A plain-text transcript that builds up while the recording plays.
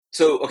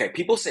So, okay,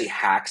 people say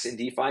hacks in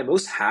DeFi.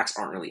 Most hacks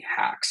aren't really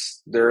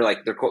hacks.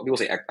 People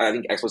say, I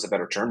think exploit's a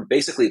better term.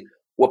 Basically,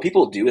 what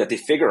people do is that they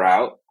figure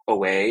out a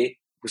way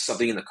with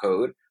something in the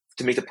code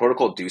to make the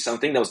protocol do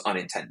something that was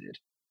unintended,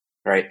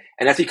 right?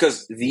 And that's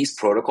because these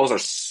protocols are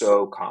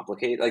so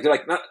complicated. Like they're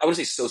like not, I wouldn't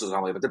say so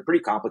complicated, but they're pretty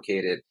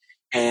complicated,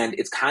 and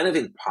it's kind of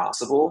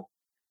impossible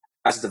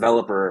as a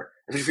developer,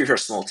 especially if you're a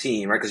small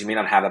team, right? Because you may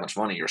not have that much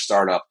money, you're a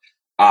startup,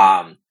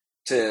 um,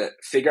 to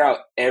figure out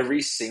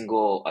every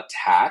single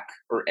attack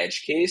or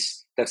edge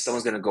case that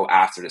someone's going to go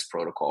after this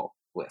protocol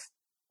with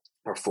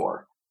or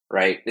for,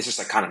 right? It's just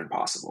like kind of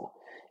impossible.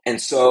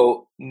 And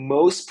so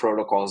most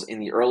protocols in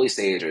the early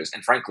stages,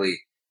 and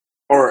frankly,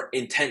 like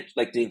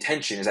the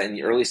intention is that in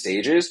the early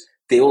stages,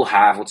 they will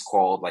have what's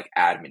called like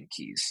admin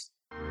keys.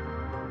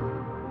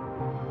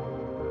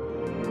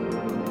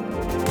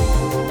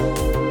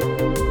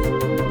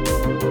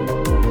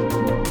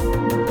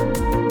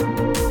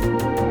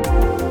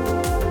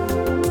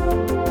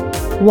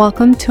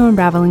 Welcome to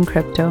Unraveling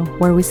Crypto,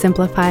 where we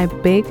simplify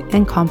big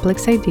and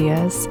complex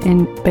ideas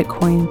in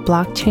Bitcoin,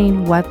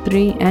 blockchain,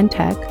 Web3, and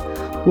tech,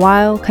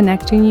 while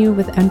connecting you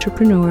with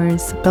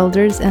entrepreneurs,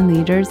 builders, and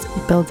leaders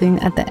building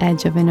at the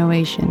edge of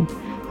innovation.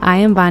 I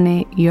am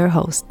Vane, your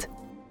host.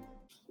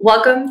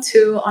 Welcome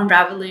to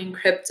Unraveling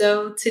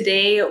Crypto.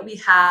 Today we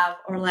have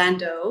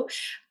Orlando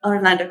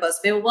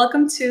Cosme.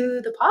 Welcome to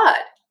the pod.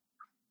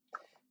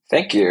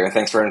 Thank you.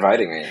 Thanks for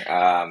inviting me.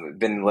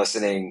 Been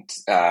listening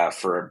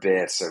for a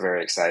bit, so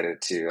very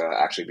excited to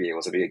actually be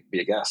able to be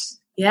a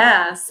guest.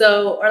 Yeah.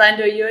 So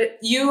Orlando,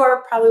 you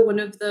are probably one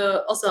of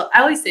the, also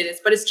I always say this,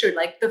 but it's true.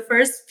 Like the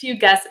first few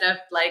guests that I've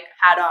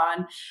had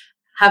on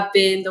have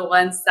been the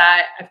ones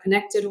that I've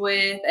connected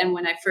with and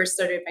when I first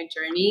started my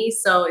journey.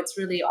 So it's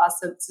really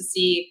awesome to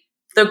see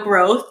the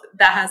growth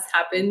that has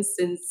happened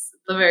since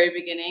the very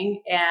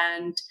beginning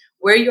and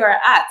where you are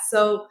at.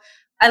 So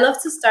I love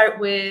to start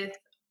with,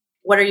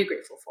 what are you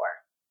grateful for?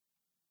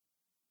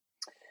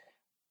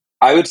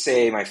 I would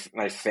say my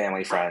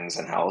family, friends,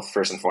 and health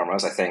first and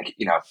foremost. I think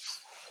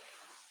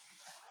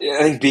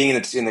being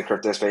in the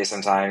crypto space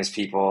sometimes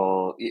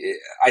people.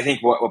 I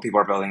think what people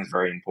are building is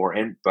very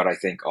important, but I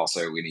think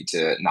also we need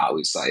to not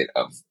lose sight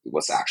of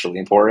what's actually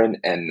important,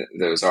 and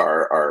those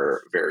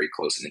are very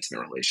close and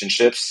intimate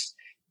relationships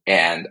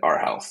and our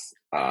health.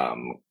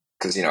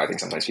 Because I think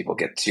sometimes people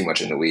get too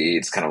much in the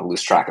weeds, kind of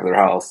lose track of their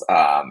health,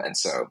 and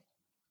so.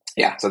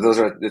 Yeah, so those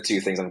are the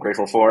two things I'm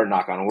grateful for.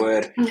 Knock on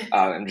wood.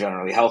 I'm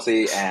generally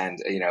healthy, and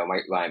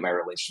my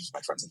relationships with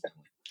my friends and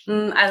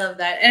family. I love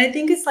that, and I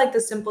think it's like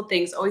the simple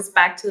things, always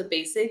back to the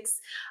basics.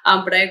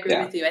 But I agree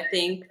with you. I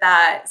think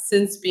that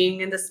since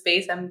being in the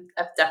space, I've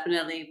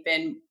definitely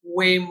been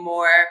way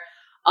more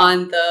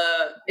on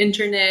the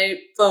internet,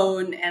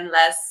 phone, and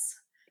less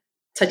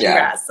touching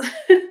grass.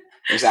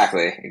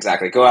 Exactly.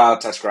 Go out,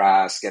 touch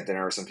grass, get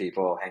dinner with some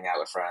people, hang out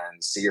with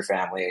friends, see your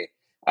family.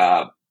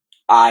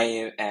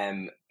 I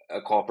am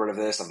a culprit of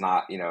this, of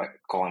not,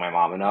 calling my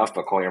mom enough,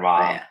 but call your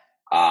mom.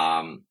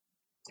 Oh,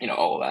 yeah.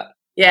 All of that.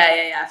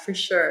 Yeah, for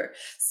sure.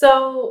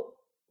 So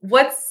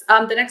what's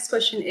the next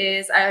question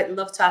is, I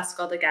love to ask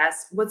all the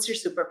guests, what's your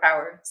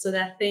superpower? So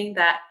that thing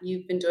that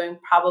you've been doing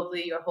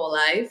probably your whole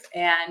life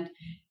and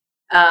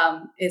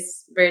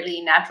is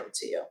really natural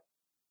to you.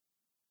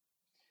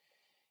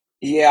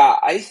 Yeah,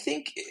 I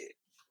think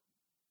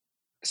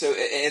so.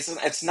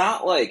 It's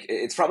not like,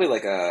 it's probably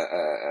like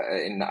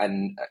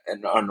an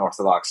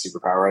unorthodox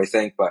superpower, I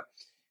think. But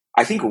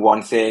I think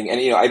one thing, and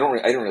I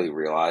didn't really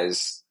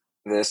realize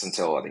this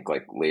until I think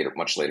like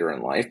much later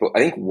in life. But I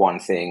think one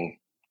thing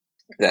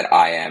that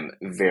I am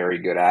very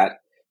good at,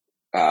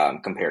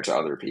 compared to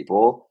other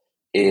people,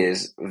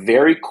 is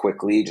very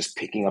quickly just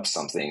picking up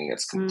something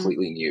that's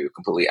completely new,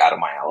 completely out of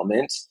my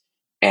element,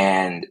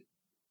 and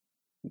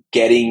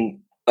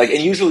getting like,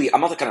 and usually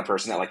I'm not the kind of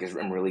person that like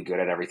I'm really good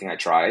at everything I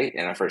try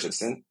in a first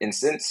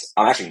instance.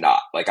 I'm actually not.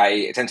 Like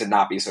I tend to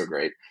not be so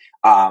great,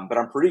 but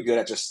I'm pretty good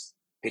at just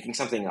picking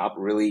something up,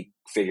 really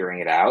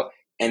figuring it out,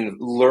 and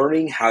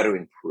learning how to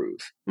improve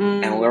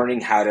and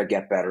learning how to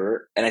get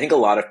better. And I think a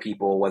lot of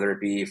people, whether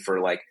it be for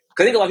like,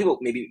 because I think a lot of people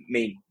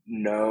may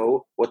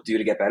know what to do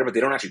to get better, but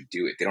they don't actually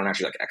do it. They don't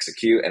actually like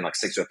execute and like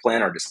stick to a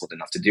plan or disciplined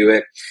enough to do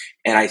it.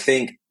 And I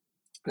think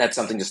that's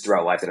something just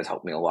throughout life that has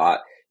helped me a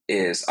lot,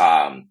 is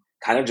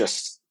kind of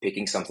just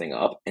picking something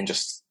up and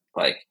just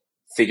like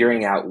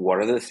figuring out what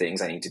are the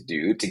things I need to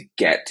do to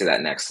get to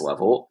that next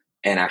level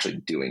and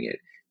actually doing it.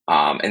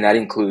 And that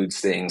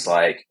includes things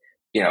like,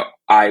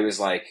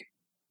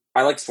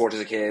 I liked sports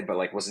as a kid, but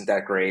like wasn't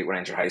that great when I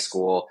entered high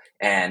school.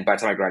 And by the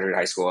time I graduated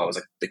high school, I was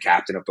like the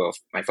captain of both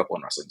my football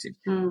and wrestling team.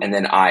 And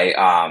then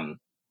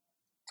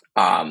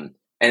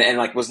and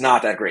like was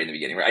not that great in the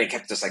beginning, right? I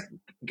kept just like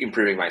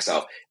improving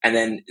myself. And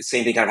then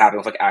same thing kind of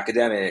happened with like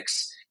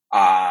academics,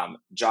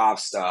 job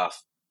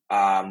stuff.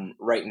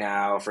 Right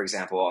now, for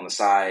example, on the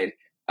side,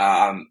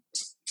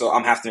 so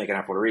I'm half Dominican,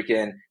 half Puerto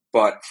Rican,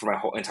 but for my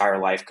whole entire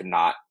life could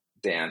not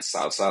dance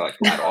salsa like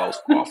at all. It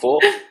was awful.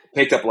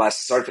 Picked up less,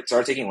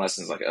 started taking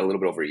lessons like a little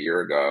bit over a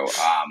year ago.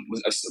 I'm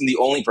the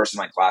only person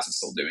in my class that's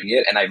still doing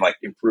it, and I've like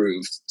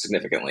improved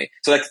significantly.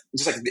 So like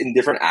just like in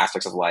different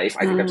aspects of life,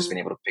 I think I've just been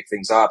able to pick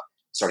things up,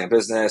 starting a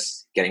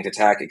business, getting to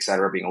tech,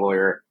 etc., being a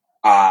lawyer,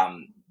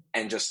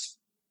 and just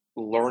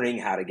learning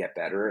how to get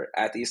better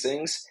at these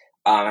things.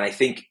 And I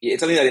think it's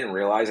something I didn't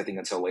realize, I think,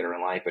 until later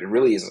in life, but it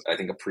really is, I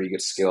think, a pretty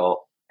good skill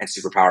and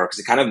superpower because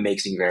it kind of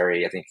makes me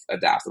very, I think,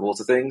 adaptable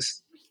to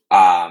things.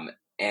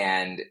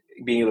 And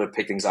being able to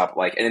pick things up,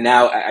 like, and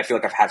now I feel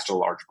like I've had such a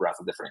large breadth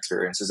of different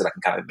experiences that I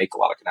can kind of make a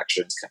lot of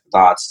connections, connect the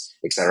dots,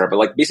 etc. But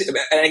like basically,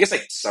 and I guess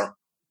like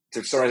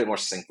to summarize it more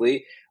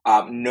succinctly,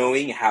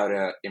 knowing how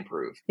to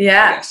improve, I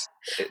guess,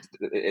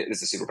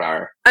 is a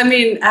superpower. I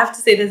mean, I have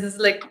to say this is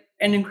like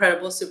an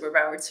incredible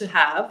superpower to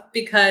have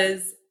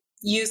because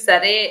you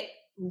said it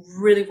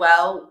really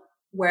well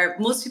where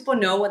most people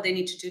know what they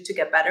need to do to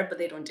get better, but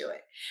they don't do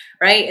it.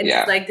 Right. And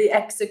Yeah. it's like the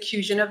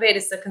execution of it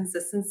is the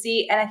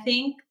consistency. And I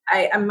think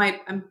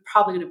I'm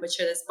probably going to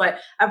butcher this, but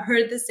I've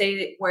heard this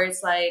say where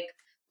it's like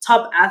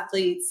top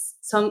athletes,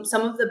 some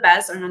of the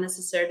best are not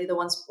necessarily the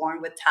ones born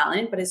with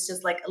talent, but it's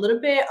just like a little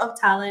bit of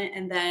talent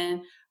and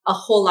then a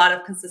whole lot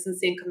of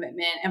consistency and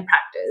commitment and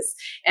practice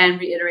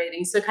and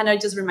reiterating. So it kind of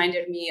just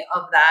reminded me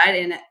of that.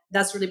 And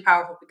that's really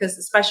powerful because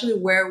especially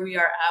where we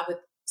are at with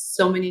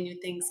so many new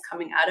things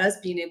coming at us,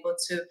 being able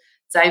to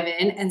dive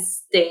in and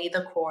stay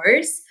the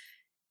course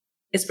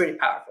is pretty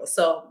powerful.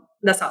 So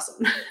that's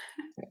awesome.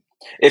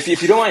 If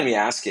you don't mind me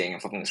asking, I'm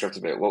flipping the script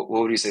a bit, what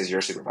would you say is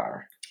your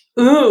superpower?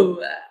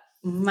 Ooh,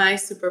 my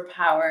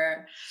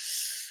superpower.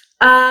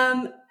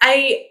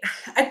 I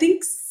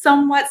think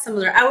somewhat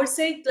similar. I would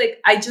say like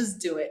I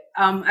just do it.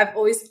 I've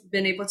always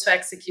been able to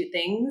execute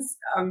things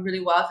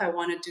really well. If I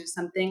want to do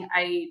something,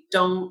 I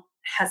don't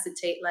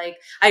hesitate. Like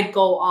I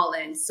go all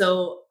in.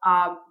 So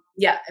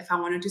yeah, if I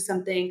want to do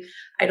something,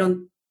 I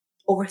don't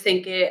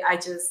overthink it. I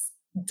just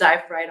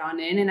dive right on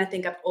in. And I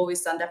think I've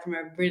always done that from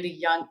a really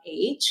young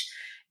age.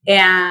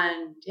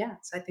 And yeah,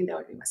 so I think that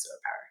would be my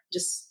superpower.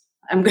 Just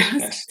I'm gonna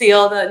Yes.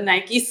 steal the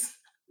Nikes.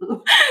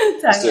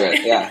 Let's do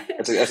it. Yeah,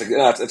 that's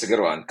a good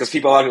one because a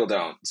lot of people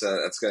don't.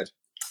 So that's good.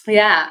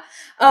 Yeah.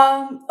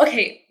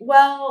 Okay.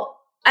 Well,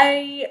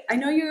 I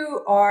know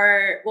you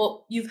are.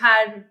 Well, you've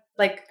had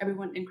like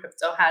everyone in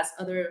crypto has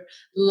other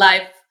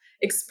life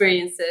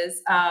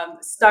experiences.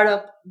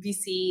 Startup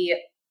VC,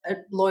 a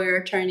lawyer,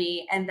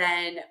 attorney, and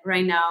then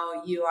right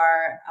now you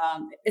are.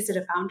 Is it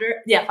a founder?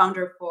 Yeah,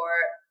 founder for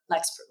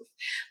LexProof.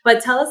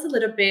 But tell us a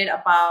little bit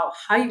about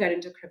how you got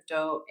into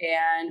crypto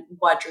and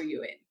what drew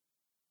you in.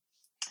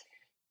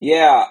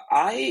 Yeah,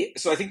 I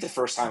think the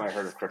first time I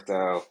heard of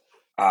crypto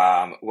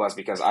was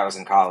because I was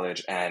in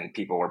college and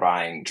people were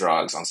buying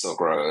drugs on Silk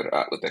Road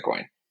with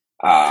Bitcoin.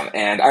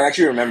 And I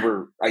actually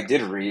remember I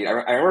did read. I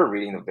remember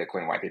reading the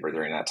Bitcoin white paper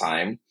during that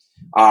time,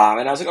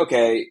 and I was like,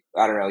 okay,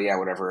 I don't know, yeah,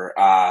 whatever.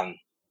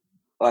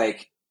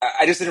 Like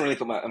I just didn't really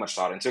put much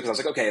thought into it because I was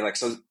like, okay, like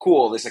so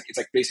cool. This like it's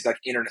like basically like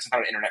internet, some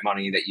kind of internet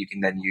money that you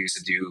can then use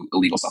to do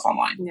illegal stuff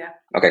online. Yeah.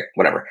 Okay,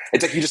 whatever.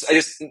 It's like I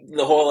just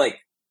the whole like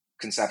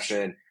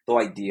conception, the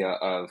whole idea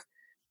of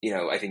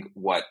I think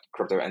what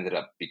crypto ended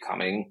up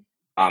becoming,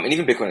 and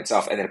even Bitcoin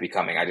itself ended up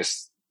becoming. I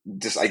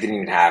didn't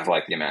even have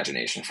like the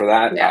imagination for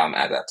that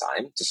at that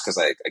time, just because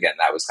again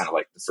that was kind of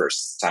like the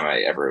first time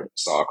I ever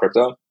saw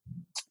crypto.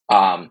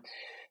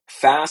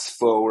 Fast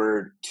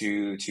forward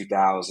to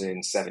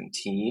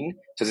 2017,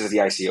 so this is the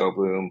ICO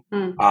boom.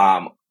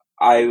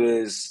 I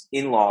was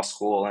in law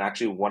school, and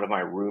actually one of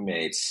my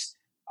roommates,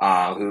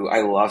 who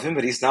I love him,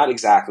 but he's not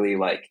exactly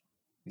like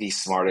the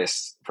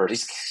smartest person.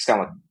 He's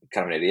kind of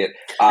an idiot,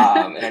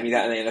 and I mean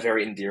that in a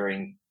very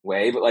endearing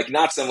way, but like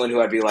not someone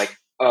who I'd be like,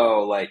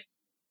 oh, like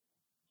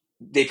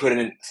they put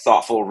in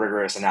thoughtful,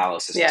 rigorous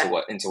analysis into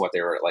what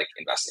they were like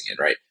investing in,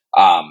 right?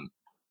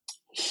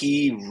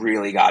 He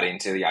really got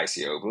into the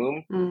ICO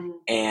boom.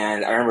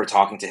 And I remember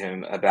talking to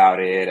him about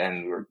it,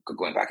 and we were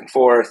going back and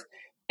forth,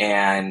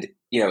 and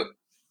he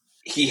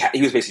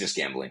was basically just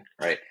gambling,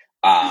 right?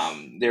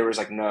 There was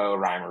like no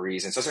rhyme or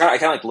reason. So I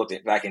kind of like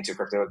looked back into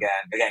crypto again,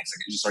 because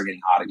it just started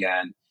getting hot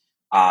again.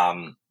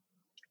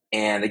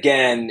 And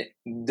again,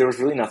 there was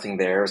really nothing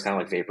there. It was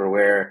kind of like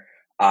vaporware.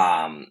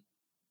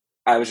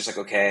 I was just like,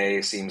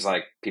 okay, seems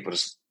like people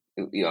just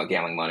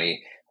gambling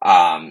money.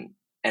 And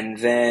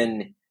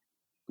then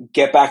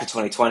get back to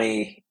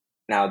 2020,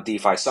 now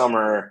DeFi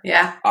summer.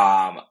 Yeah.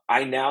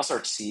 I now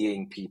start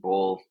seeing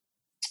people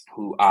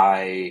who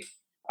I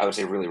would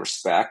say really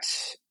respect,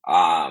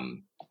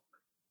 kind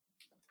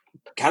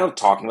of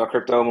talking about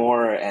crypto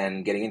more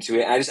and getting into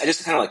it. And I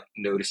just kind of like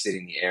noticed it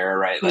in the air,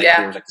 right? Like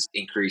there was like this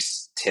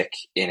increased tick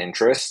in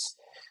interest.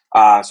 So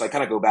I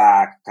kind of go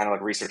back, kind of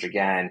like research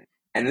again.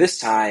 And this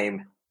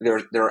time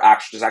there's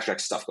actually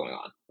like stuff going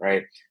on,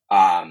 right?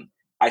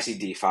 I see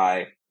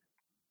DeFi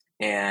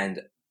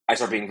and I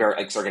start getting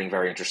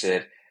very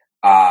interested.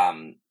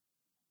 And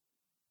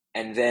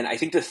then I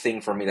think the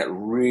thing for me that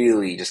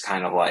really just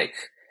kind of like,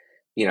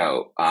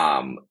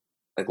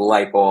 like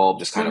light bulb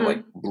just kind of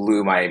like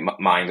blew my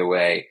mind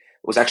away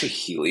was actually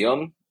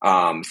helium.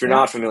 If you're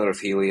not familiar with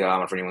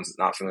Helium, or if anyone's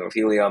not familiar with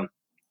Helium,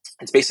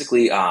 it's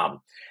basically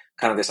kind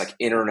of this like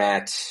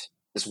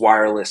this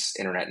wireless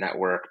internet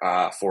network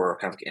for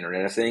kind of like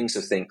Internet of Things.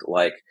 So think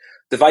like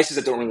devices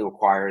that don't really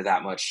require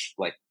that much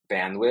like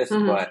bandwidth,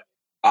 but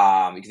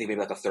you can think maybe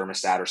like a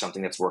thermostat or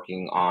something that's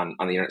working on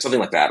the internet, something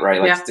like that,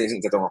 right? Like things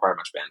that don't require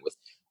much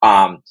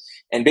bandwidth.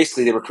 And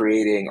basically they were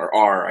creating, or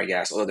are, I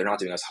guess, although they're not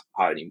doing as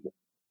hot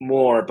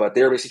anymore, but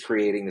they're basically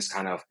creating this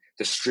kind of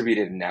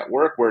distributed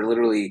network where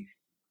literally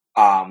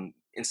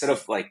instead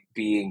of like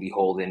being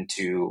beholden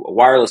to a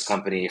wireless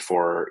company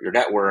for your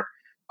network,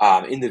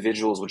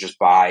 individuals would just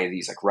buy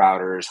these like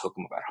routers, hook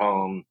them up at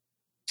home,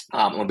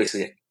 and would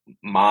basically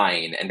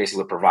mine and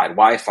basically would provide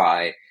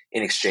Wi-Fi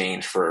in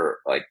exchange for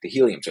like the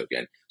Helium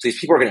token. So these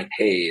people are getting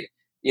paid,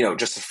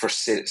 just for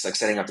like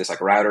setting up this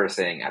like router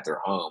thing at their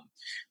home.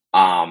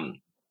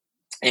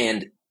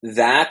 And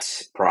that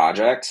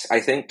project,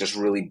 I think, just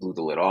really blew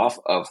the lid off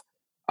of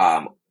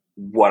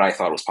what I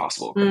thought was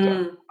possible with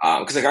crypto.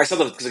 Because like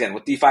because again,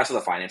 with DeFi, I saw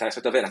the finance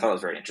aspect of it, and I thought it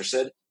was very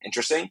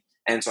interesting.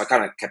 And so I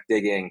kind of kept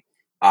digging.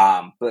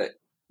 But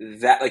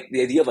that, like,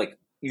 the idea of like,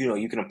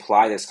 you can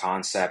apply this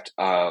concept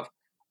of,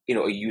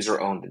 a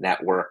user-owned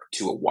network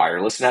to a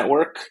wireless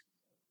network.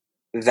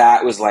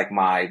 That was like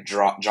my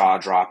jaw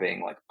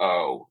dropping, like,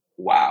 oh,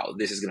 wow,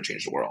 this is going to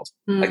change the world.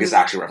 Like, it's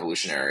actually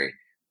revolutionary.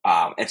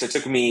 And so it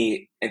took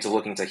me into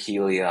looking to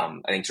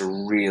Helium, I think,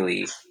 to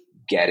really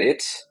get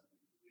it.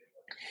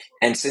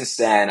 And since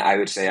then, I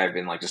would say I've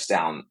been like just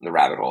down the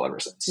rabbit hole ever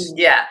since.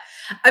 Yeah.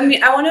 I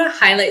mean, I want to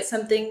highlight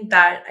something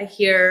that I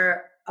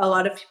hear a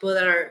lot of people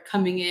that are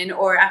coming in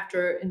or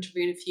after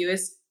interviewing a few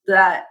is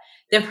that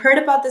they've heard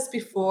about this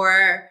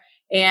before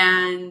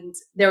and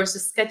there was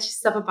just sketchy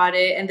stuff about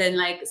it. And then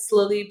like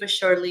slowly but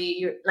surely,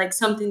 you're like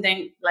something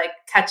then like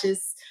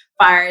catches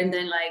fire and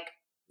then like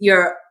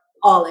you're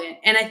all in.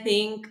 And I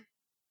think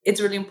it's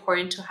really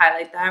important to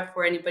highlight that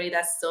for anybody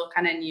that's still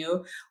kind of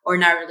new or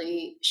not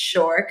really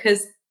sure,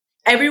 because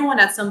everyone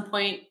at some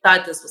point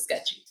thought this was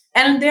sketchy,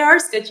 and there are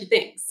sketchy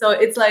things. So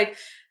it's like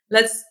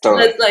let's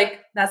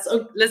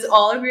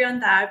all agree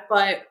on that.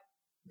 But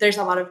there's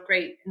a lot of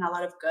great and a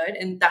lot of good,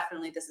 and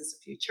definitely this is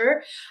the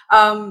future.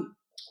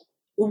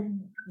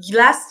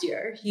 Last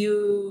year,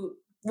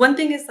 one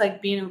thing is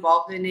like being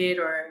involved in it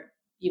or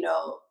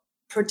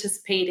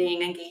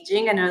participating,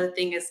 engaging. Another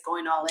thing is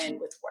going all in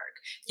with work.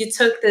 You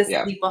took this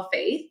leap of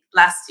faith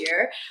last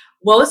year.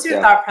 What was your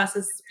thought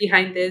process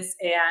behind this,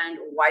 and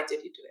why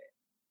did you do it?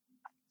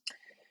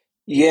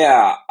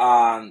 Yeah,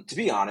 to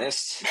be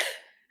honest,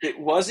 it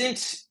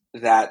wasn't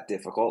that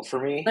difficult for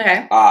me.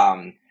 Okay.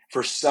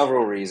 For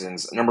several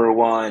reasons. Number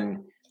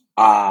one,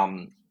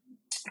 I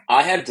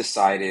had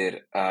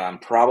decided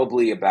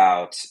probably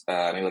about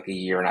maybe like a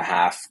year and a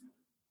half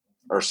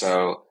or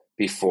so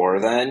before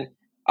then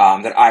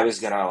that I was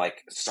gonna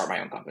like start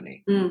my own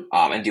company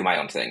and do my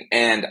own thing.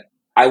 And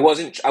I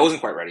wasn't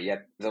quite ready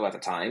yet though at the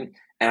time,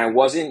 and I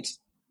wasn't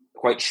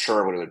quite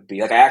sure what it would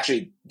be. Like, I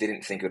actually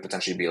didn't think it would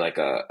potentially be like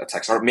a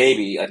tech startup.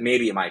 Maybe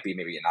it might be,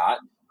 maybe not.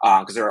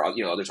 Because there are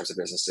other types of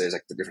businesses,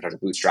 like the different types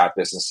of bootstrap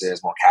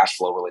businesses, more cash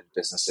flow related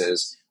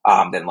businesses,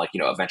 than like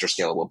a venture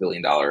scalable $1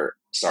 billion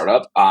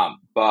startup.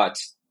 But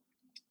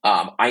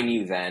I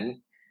knew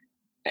then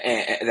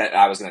that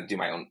I was going to do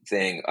my own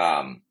thing.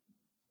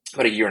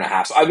 About a year and a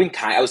half. So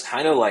I was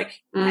kind of like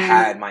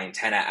had my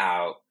antenna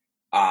out,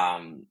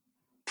 kind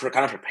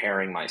of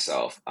preparing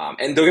myself.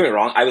 And don't get me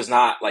wrong,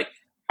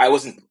 I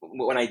wasn't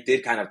when I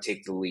did kind of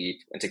take the leap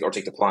and take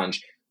the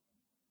plunge.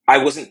 I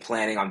wasn't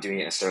planning on doing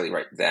it necessarily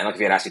right then. Like, if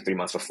you had asked me 3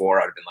 months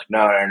before, I would have been like,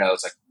 no,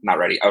 it's like not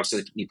ready. I would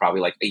still need probably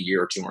like a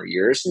year or 2 more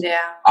years.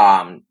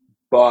 Yeah.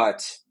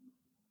 But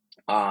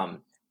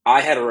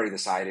I had already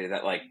decided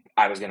that like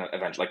I was going to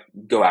eventually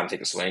like go out and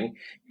take a swing.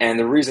 And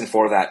the reason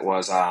for that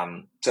was,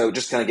 so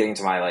just kind of getting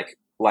to my like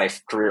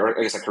life career, or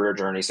I guess like career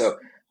journey. So,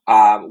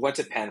 went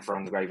to Penn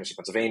from the University of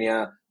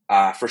Pennsylvania.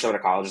 First I went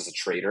to college as a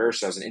trader.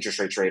 So I was an interest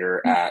rate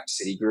trader at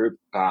Citigroup.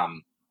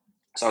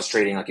 So I was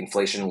trading like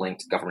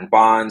inflation-linked government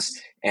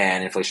bonds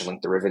and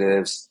inflation-linked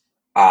derivatives.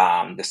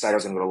 Decided I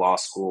was going to go to law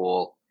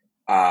school.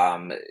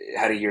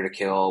 Had a year to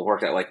kill.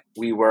 Worked at like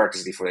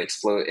WeWork before they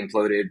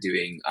imploded,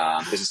 doing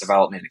business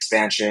development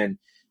expansion.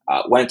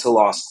 Went to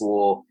law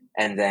school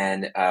and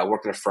then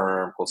worked at a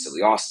firm called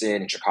Sidley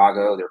Austin in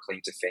Chicago. Their claim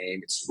to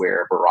fame, it's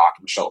where Barack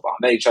and Michelle Obama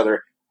met each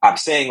other. I'm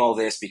saying all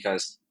this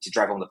because to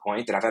drive home the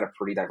point that I've had a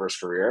pretty diverse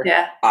career.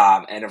 Yeah.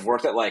 And I've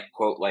worked at like,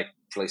 quote, like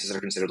places that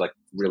are considered like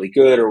really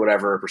good or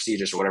whatever,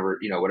 prestigious or whatever,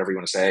 whatever you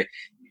want to say.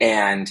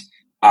 And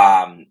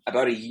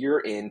about a year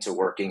into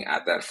working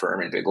at that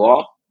firm in Big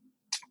Law,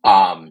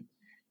 I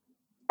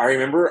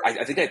remember,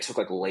 I think I took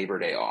like Labor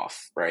Day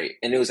off, right?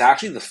 And it was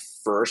actually the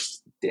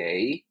first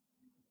day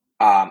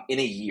in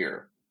a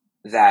year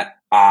that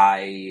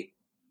I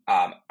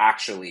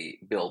actually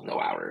billed no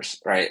hours,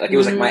 right? Like, it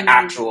was like my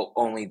actual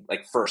only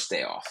like first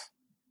day off.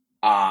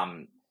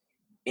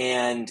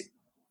 And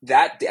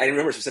that day, I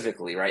remember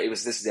specifically, right? It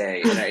was this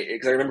day, and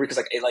because I remember, because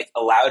like it like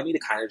allowed me to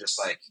kind of just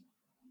like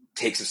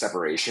take some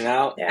separation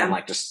out and Yeah.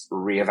 like just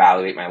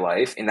reevaluate my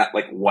life in that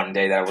like one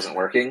day that I wasn't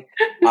working.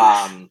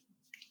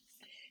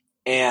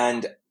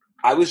 And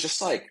I was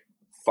just like,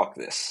 fuck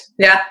this.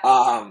 Yeah.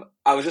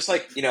 I was just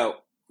like,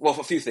 well,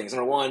 a few things.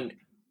 Number one,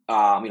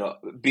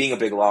 being a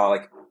big law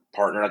like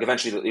partner, like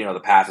eventually, the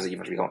path is that you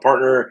eventually become a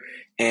partner.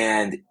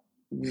 And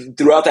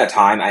throughout that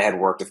time, I had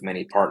worked with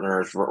many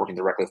partners, working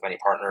directly with many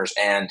partners.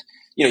 And,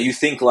 you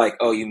think like,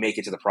 oh, you make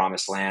it to the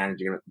promised land,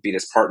 you're going to be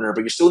this partner,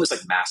 but you're still in this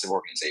like massive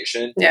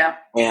organization. Yeah.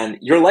 And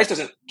your life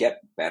doesn't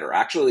get better.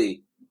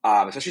 Actually,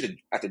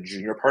 especially at the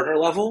junior partner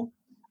level,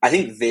 I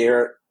think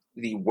they're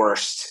the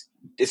worst.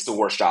 It's the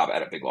worst job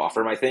at a big law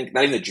firm, I think.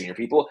 Not even the junior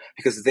people,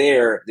 because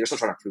they're still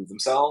trying to prove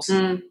themselves.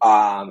 And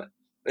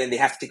they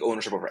have to take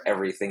ownership over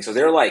everything. So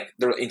they're like,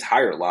 their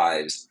entire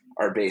lives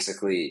are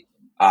basically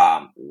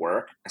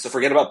work. And so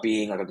forget about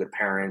being like a good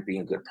parent,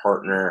 being a good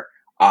partner.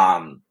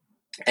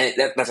 And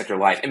that's like your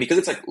life. And because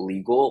it's like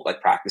legal,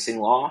 like practicing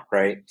law,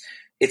 right?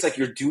 It's like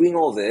you're doing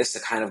all this to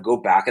kind of go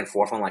back and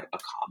forth on like a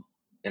comma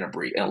in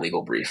a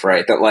legal brief,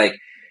 right? That like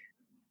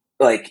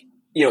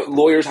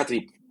lawyers have to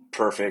be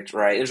perfect,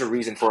 right? There's a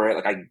reason for it.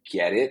 Like I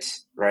get it,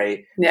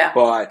 right? Yeah.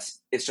 But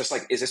it's just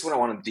like, is this what I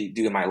want to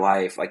do in my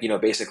life? Like,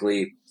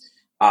 basically,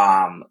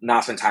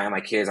 not spend time with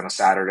my kids on a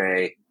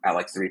Saturday at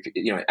like 3,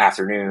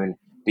 afternoon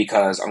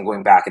because I'm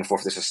going back and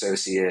forth with this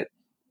associate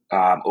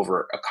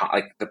over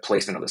like the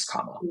placement of this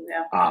comma.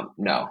 Yeah.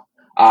 No.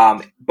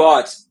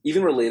 But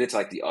even related to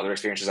like the other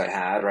experiences I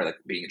had, right? Like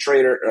being a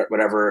trader or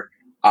whatever,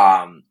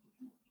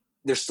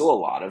 there's still a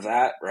lot of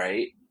that,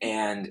 right?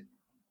 And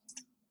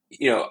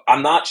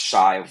I'm not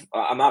shy of.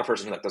 I'm not a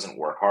person who like doesn't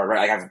work hard,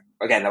 right? Like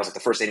again, that was like the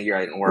first day of the year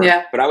I didn't work,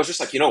 Yeah. but I was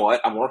just like, you know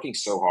what? I'm working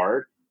so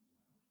hard.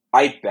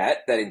 I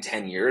bet that in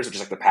 10 years, which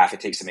is like the path it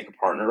takes to make a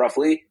partner,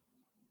 roughly,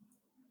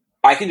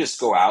 I can just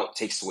go out,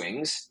 take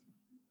swings.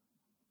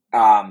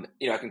 I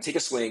can take a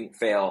swing,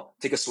 fail,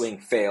 take a swing,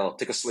 fail,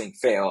 take a swing,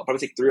 fail.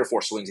 Probably take 3 or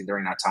 4 swings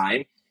during that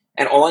time,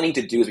 and all I need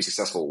to do is be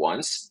successful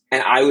once,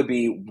 and I would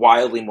be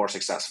wildly more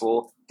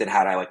successful than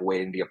had I like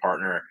waited and be a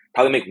partner.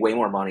 Probably make way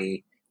more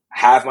money,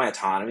 have my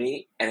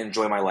autonomy, and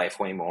enjoy my life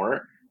way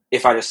more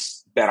if I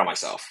just bet on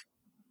myself.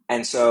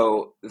 And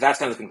so that's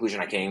kind of the conclusion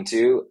I came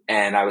to.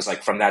 And I was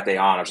like, from that day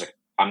on, I was like,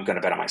 I'm going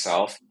to bet on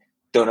myself.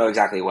 Don't know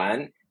exactly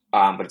when,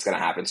 but it's going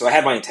to happen. So I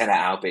had my antenna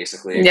out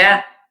basically.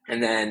 Yeah.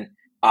 And then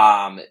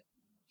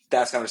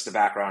that's kind of just the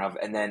background of,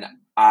 and then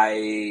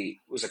I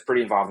was like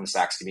pretty involved in the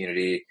Saks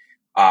community.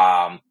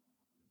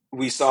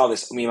 We saw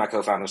this, me and my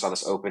co-founder saw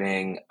this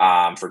opening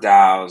for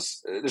DAOs.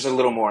 There's a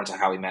little more into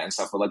how we met and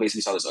stuff, but like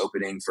basically saw this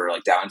opening for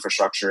like DAO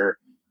infrastructure.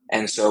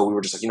 And so we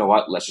were just like, you know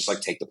what, let's just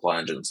like take the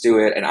plunge and let's do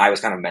it. And I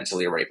was kind of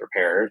mentally already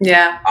prepared.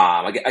 Yeah.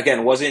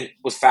 Again, was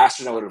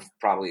faster than I would have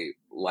probably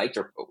liked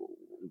or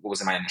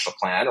was in my initial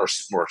plan or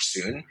more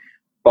soon.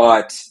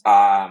 But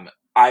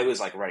I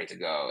was like ready to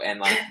go. And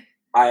like,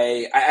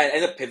 I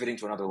ended up pivoting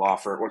to another law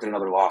firm, worked at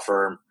another law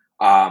firm.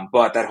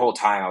 But that whole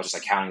time I was just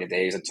like counting the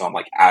days until I'm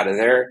like out of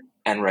there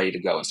and ready to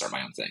go and start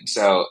my own thing.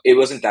 So it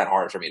wasn't that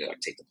hard for me to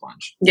like take the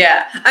plunge.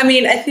 Yeah. I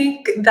mean, I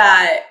think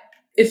that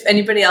if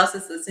anybody else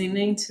is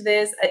listening to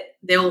this,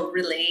 they will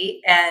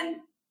relate and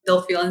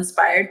they'll feel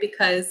inspired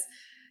because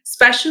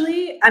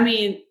especially, I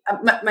mean,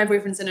 my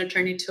boyfriend's an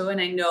attorney too, and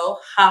I know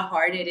how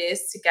hard it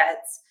is to get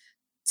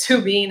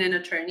to being an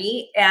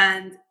attorney,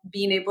 and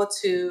being able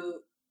to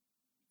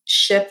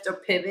shift or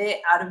pivot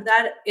out of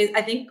that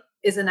I think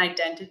is an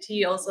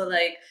identity also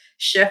like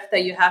shift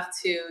that you have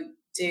to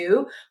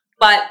do.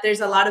 But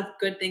there's a lot of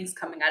good things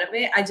coming out of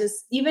it.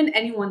 Even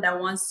anyone that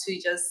wants to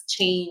just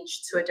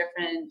change to a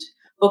different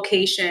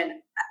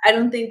vocation, I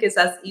don't think it's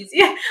as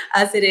easy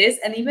as it is.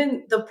 And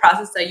even the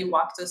process that you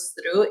walked us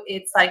through,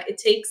 it's like it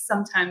takes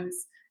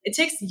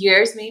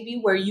years maybe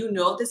where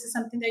this is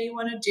something that you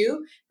want to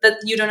do, that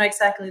you don't know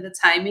exactly the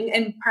timing.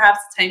 And perhaps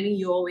the timing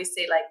you always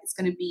say like it's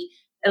going to be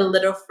a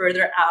little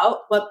further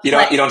out. But you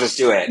don't just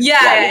do it.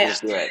 Yeah, you don't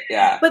just do it.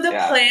 Yeah. But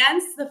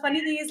plans, the funny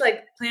thing is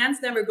like plans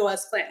never go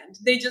as planned.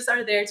 They just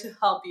are there to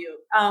help you.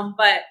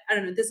 But I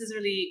don't know, this is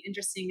really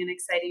interesting and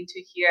exciting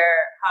to hear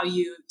how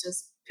you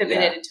just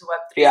pivoted into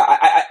Web3.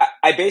 Yeah,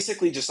 I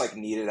basically just like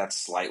needed that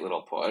slight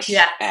little push.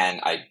 Yeah.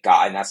 And I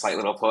got in that slight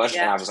little push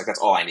and I was just like,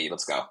 that's all I need.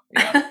 Let's go.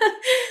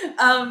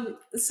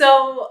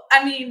 So,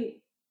 I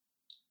mean,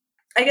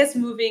 I guess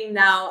moving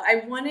now,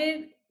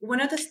 one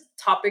of the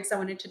topics I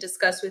wanted to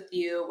discuss with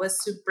you was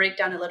to break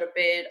down a little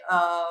bit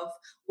of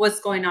what's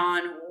going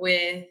on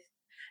with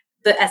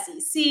the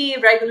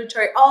SEC,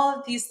 regulatory, all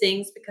of these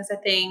things, because I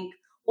think,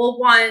 well,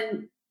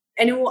 one,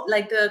 anyone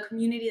like the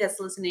community that's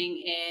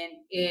listening in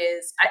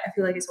I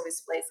feel like it's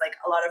always placed like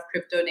a lot of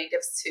crypto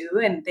natives too,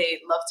 and they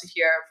love to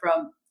hear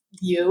from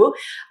you,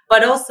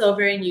 but also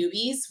very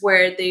newbies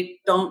where they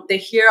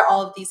hear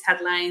all of these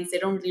headlines, they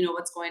don't really know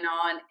what's going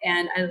on.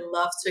 And I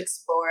love to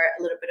explore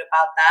a little bit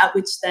about that,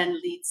 which then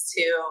leads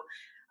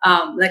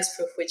to Lex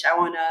Proof, which I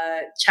want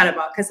to chat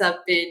about because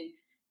I've been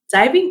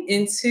diving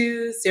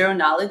into zero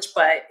knowledge,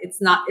 but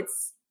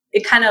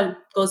it kind of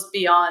goes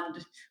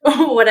beyond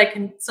what I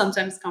can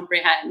sometimes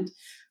comprehend.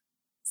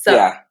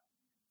 So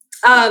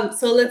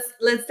So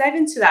let's dive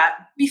into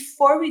that.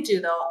 Before we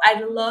do though,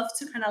 I'd love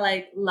to kind of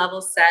like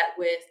level set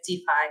with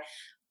DeFi.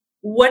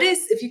 What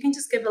is, if you can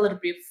just give a little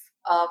brief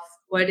of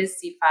what is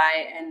DeFi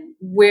and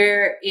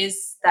where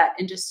is that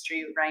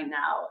industry right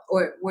now,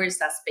 or where's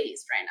that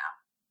space right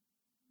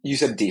You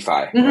said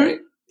DeFi, now? right?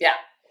 Yeah.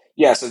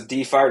 Yeah. So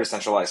DeFi, or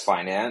decentralized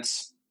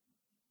finance,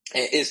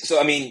 is so.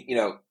 I mean,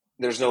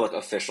 there's no like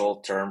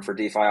official term for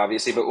DeFi,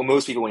 obviously, but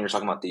most people, when you're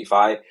talking about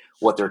DeFi,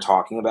 what they're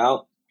talking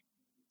about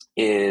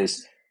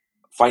is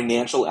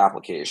financial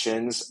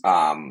applications,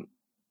 or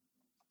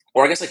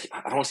I guess like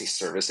I don't want to say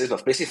services,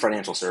 but basically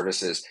financial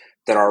services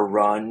that are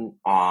run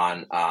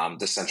on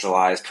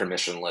decentralized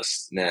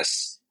permissionless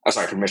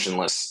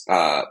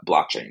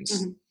blockchains.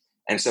 Mm-hmm.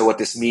 And so what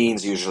this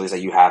means usually is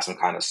that you have some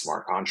kind of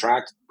smart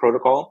contract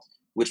protocol,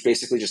 which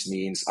basically just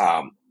means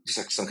just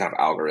like some kind of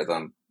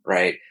algorithm,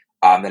 right?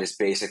 That is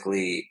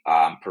basically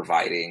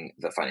providing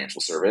the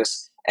financial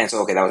service. And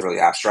so, okay, that was really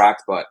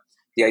abstract, but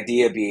the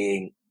idea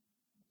being,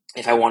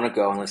 if I want to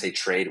go and let's say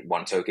trade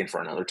one token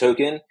for another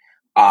token,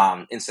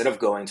 instead of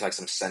going to like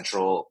some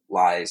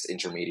centralized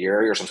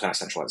intermediary or some kind of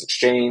centralized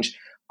exchange,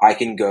 I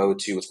can go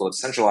to what's called a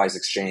centralized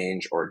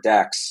exchange or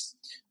DEX,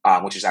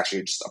 which is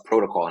actually just a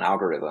protocol, an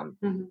algorithm.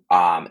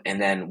 Mm-hmm.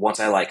 And then once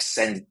I like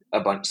send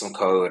some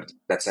code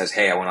that says,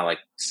 hey, I want to like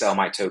sell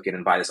my token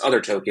and buy this other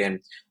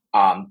token,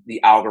 the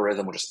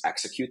algorithm will just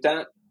execute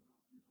that.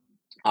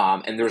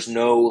 And there's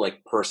no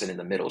like person in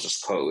the middle,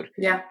 just code.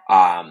 Yeah.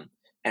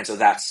 And so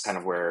that's kind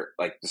of where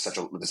like the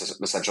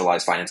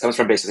centralized finance comes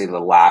from, basically the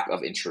lack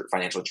of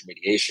financial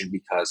intermediation,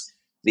 because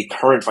the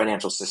current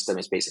financial system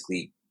is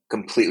basically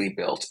completely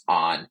built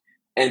on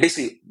and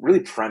basically really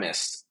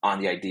premised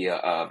on the idea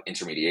of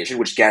intermediation,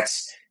 which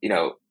gets,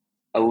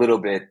 a little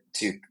bit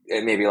to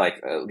maybe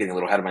like getting a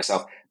little ahead of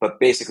myself, but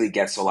basically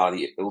gets to a lot of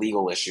the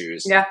illegal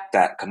issues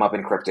that come up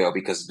in crypto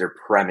because they're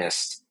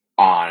premised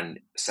on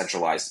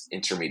centralized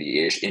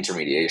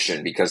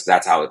intermediation, because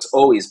that's how it's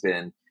always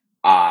been.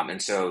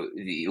 And so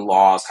the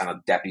laws kind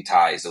of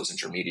deputize those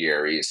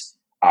intermediaries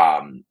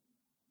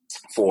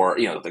for,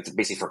 like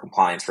basically for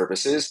compliance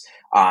purposes.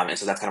 And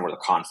so that's kind of where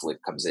the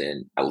conflict comes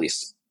in, at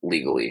least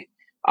legally.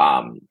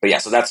 But yeah,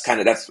 so that's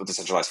what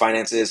decentralized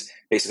finance is,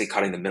 basically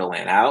cutting the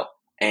middleman out.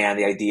 And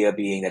the idea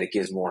being that it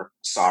gives more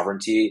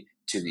sovereignty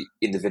to the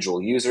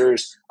individual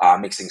users,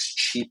 makes things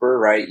cheaper,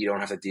 right? You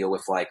don't have to deal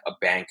with like a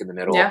bank in the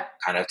middle,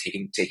 kind of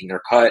taking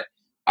their cut,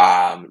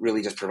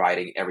 really just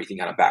providing everything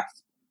kind of back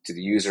to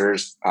the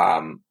users,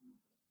 and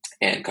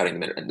cutting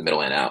the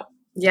middleman out.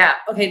 Yeah.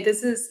 Okay.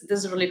 This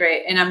is really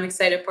great, and I'm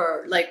excited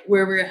for like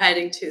where we're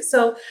heading to.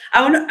 So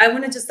I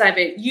want to just dive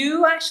in.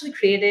 You actually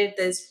created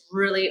this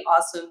really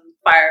awesome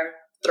fire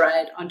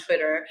thread on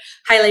Twitter,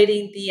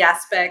 highlighting the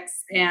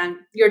aspects and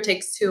your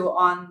takes too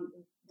on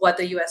what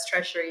the U.S.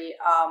 Treasury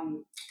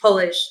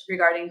published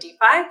regarding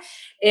DeFi,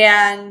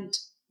 and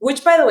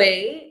which, by the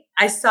way,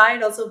 I saw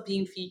it also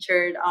being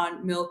featured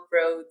on Milk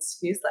Road's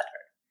newsletter.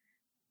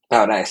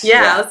 Oh, nice.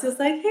 Yeah, I was just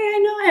like, hey, I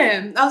know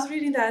him. I was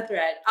reading that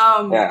thread.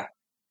 Yeah.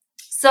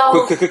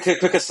 So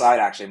quick aside,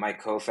 actually, my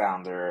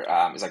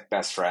co-founder is like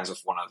best friends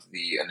with one of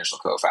the initial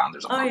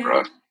co-founders of Milk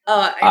Road.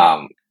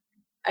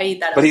 I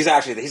eat that. But he's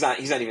not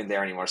even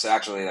there anymore. So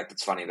actually, like,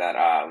 it's funny that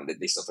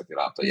they still picked it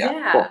up. But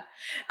yeah.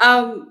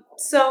 Cool.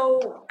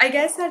 So I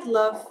guess I'd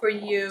love for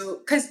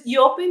you, because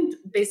you opened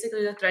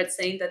basically the thread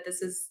saying that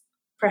this is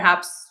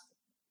perhaps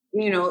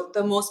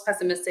the most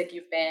pessimistic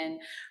you've been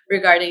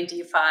regarding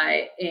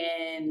DeFi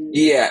in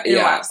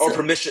or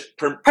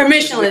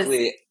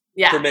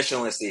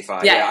permissionless DeFi.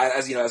 Yeah.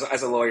 As you know,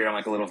 as a lawyer,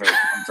 I'm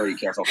very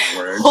careful with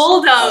words.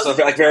 Hold up. So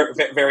like very,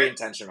 very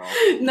intentional.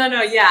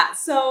 No, yeah.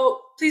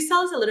 So please tell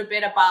us a little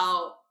bit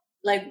about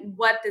like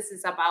what this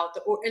is about,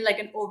 or like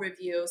an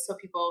overview, so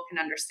people can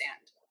understand.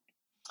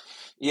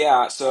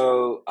 Yeah.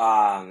 So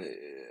I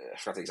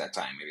forgot the exact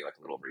time, maybe like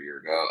a little over a year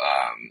ago.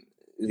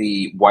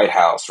 The White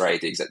House, right,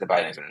 the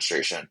Biden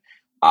administration,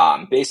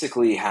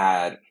 basically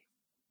had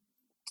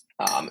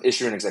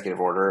issued an executive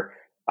order.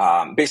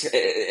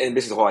 Basically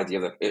the whole idea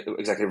of the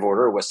executive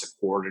order was to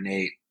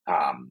coordinate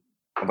a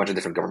bunch of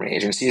different government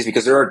agencies,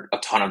 because there are a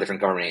ton of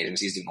different government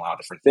agencies doing a lot of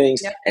different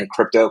things, and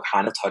crypto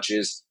kind of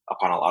touches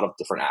upon a lot of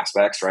different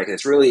aspects, right?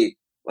 It's really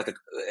like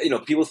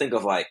people think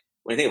of like,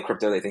 when they think of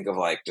crypto, they think of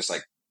like just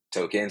like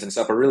tokens and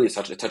stuff, but really it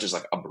touches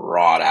like a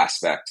broad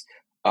aspect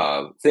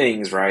of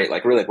things, right?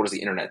 Like really, like, what does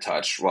the internet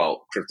touch?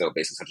 Well, crypto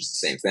basically touches the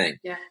same thing.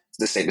 Yeah.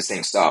 It's the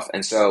same stuff.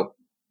 And so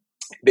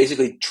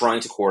basically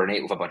trying to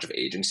coordinate with a bunch of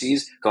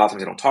agencies, because a lot of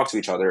times they don't talk to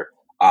each other.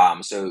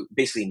 So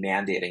basically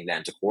mandating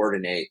them to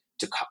coordinate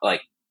to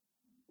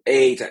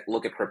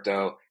look at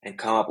crypto and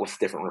come up with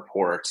different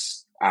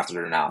reports after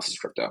their analysis of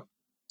crypto.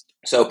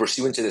 So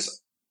pursuant to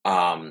this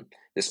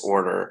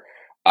order,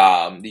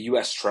 the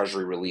U.S.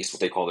 Treasury released what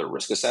they call their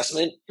risk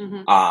assessment.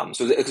 Mm-hmm.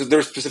 So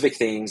there's specific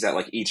things that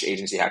like each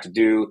agency had to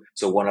do.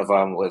 So one of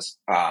them was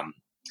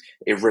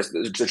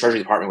the Treasury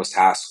Department was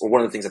tasked, or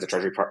one of the things that the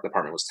Treasury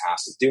Department was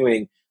tasked with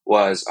doing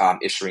was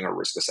issuing a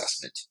risk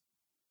assessment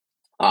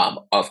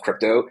of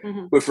crypto,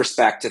 with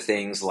respect to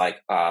things like,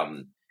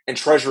 and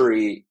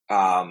Treasury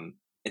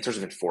in terms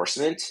of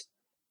enforcement,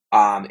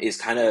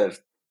 is kind of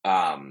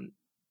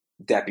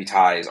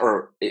deputized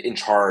or in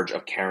charge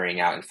of carrying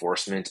out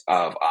enforcement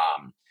of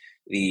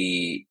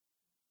the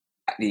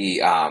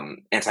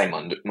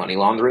anti-money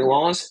laundering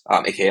laws,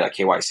 aka like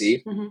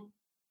KYC,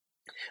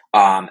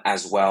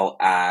 as well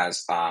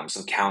as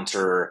some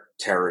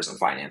counter-terrorism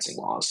financing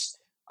laws,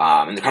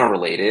 and they're kind of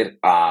related.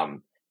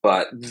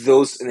 But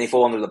those, and they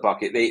fall under the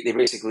bucket. They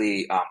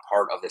basically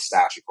part of this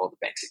statute called the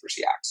Bank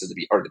Secrecy Act, so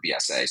the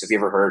BSA. So if you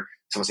ever heard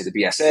someone say the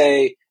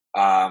BSA,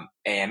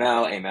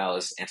 AML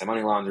is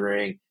anti-money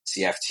laundering,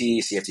 CFT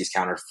is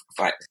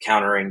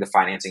countering the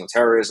financing of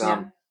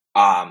terrorism.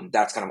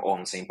 That's kind of all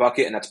in the same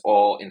bucket, and that's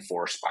all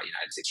enforced by the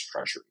United States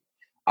Treasury.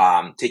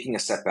 Taking a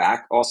step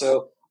back,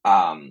 also,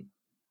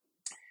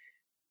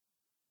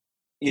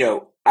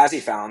 as a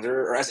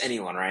founder or as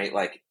anyone, right?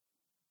 Like,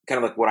 kind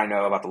of like what I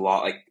know about the law,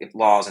 like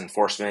laws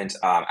enforcement.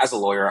 As a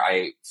lawyer,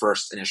 I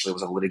first initially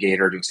was a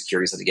litigator doing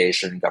securities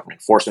litigation,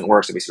 government enforcement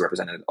work. So basically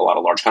represented a lot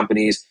of large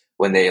companies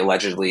when they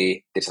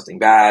allegedly did something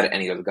bad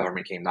and either the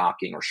government came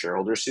knocking or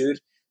shareholders sued.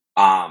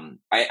 I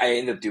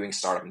ended up doing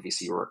startup and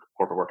VC work,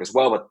 corporate work as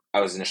well, but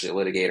I was initially a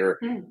litigator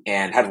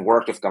and had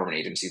worked with government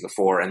agencies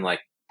before. And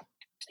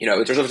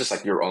in terms of just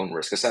like your own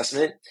risk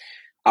assessment,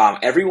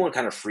 everyone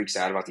kind of freaks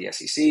out about the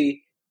SEC.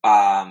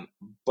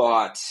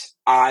 But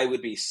I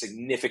would be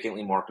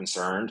significantly more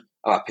concerned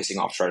about pissing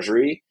off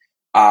Treasury,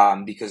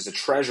 because the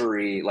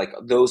Treasury, like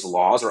those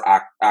laws,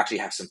 actually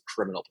have some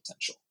criminal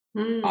potential.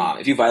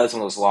 If you violate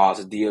some of those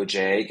laws, the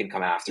DOJ can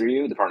come after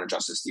you, the Department of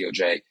Justice,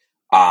 DOJ,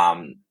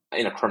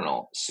 in a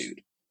criminal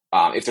suit,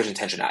 if there's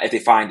intention, if they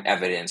find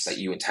evidence that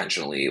you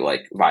intentionally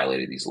like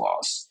violated these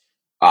laws.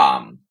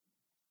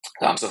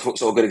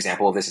 So a good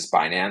example of this is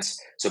Binance.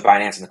 So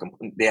Binance,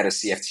 they had a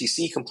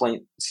CFTC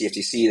complaint,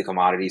 CFTC, the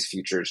Commodities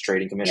Futures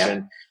Trading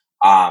Commission.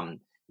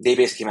 They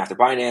basically came after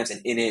Binance,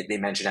 and in it, they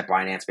mentioned that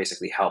Binance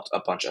basically helped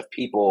a bunch of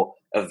people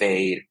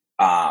evade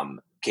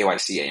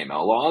KYC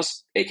AML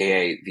laws,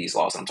 aka these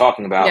laws that I'm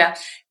talking about.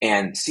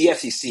 And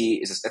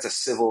CFTC that's a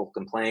civil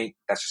complaint.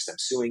 That's just them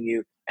suing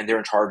you, and they're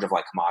in charge of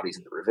like commodities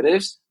and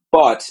derivatives.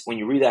 But when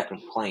you read that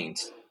complaint,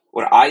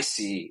 what I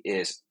see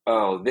is,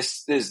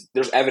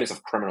 there's evidence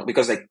of criminal,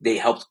 because they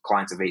helped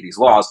clients evade these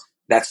laws.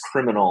 That's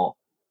criminal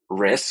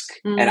risk.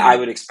 And I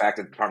would expect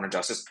that the Department of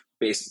Justice,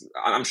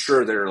 I'm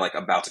sure they're like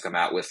about to come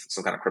out with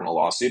some kind of criminal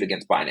lawsuit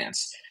against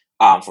Binance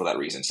for that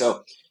reason.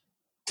 So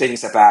taking a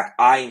step back,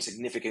 I would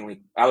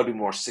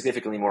be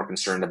significantly more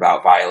concerned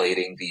about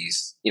violating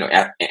these,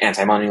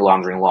 anti-money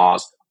laundering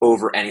laws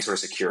over any sort of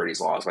securities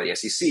laws by the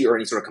SEC or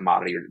any sort of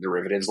commodity or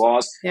derivatives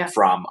laws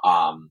from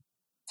the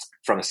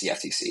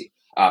CFTC.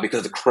 Because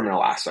of the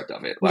criminal aspect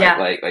of it.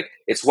 Like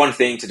it's one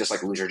thing to just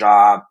like lose your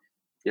job,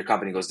 your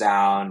company goes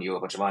down, you owe a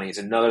bunch of money. It's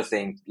another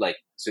thing like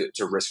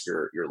to risk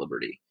your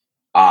liberty.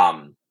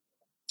 And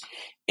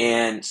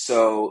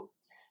so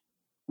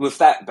with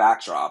that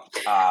backdrop,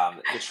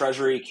 the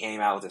Treasury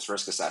came out with this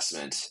risk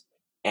assessment,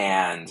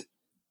 and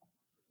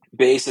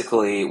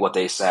basically what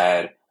they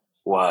said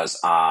was,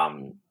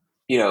 and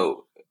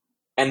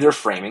their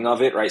framing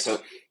of it, right? So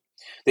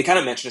they kind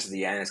of mentioned this at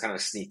the end, it's kind of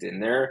sneaked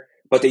in there.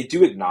 But they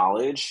do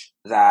acknowledge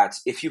that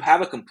if you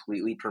have a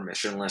completely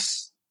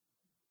permissionless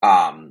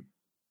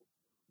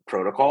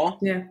protocol,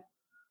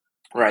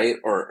 right,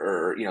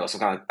 or some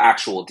kind of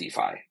actual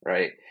DeFi,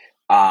 right,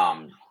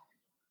 the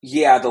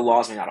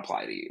laws may not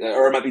apply to you,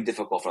 or it might be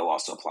difficult for the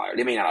laws to apply, or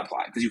they may not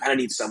apply because you kind of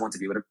need someone to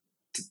be able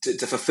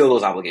to fulfill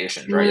those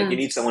obligations, right? Like you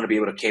need someone to be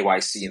able to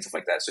KYC and stuff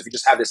like that. So if you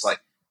just have this, like,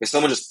 if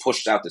someone just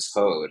pushed out this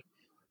code,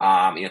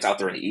 it's out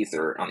there in the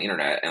ether on the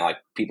internet, and like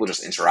people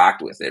just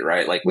interact with it,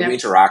 right? Like when you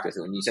interact with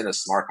it, when you send a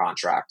smart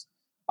contract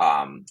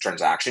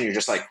transaction, you're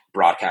just like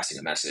broadcasting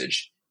a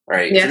message,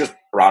 right? If you're just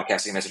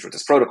broadcasting a message with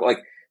this protocol, like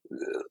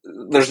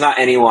there's not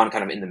anyone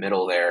kind of in the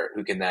middle there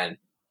who can then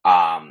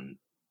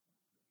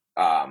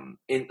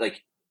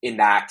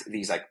enact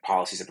these like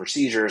policies and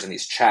procedures and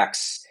these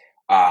checks,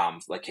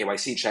 like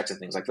KYC checks and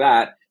things like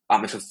that,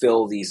 and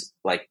fulfill these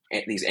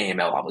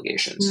AML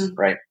obligations,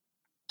 right?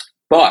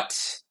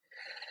 But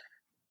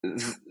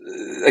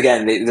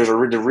again,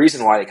 the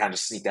reason why they kind of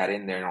sneak that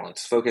in there and only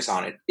focus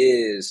on it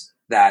is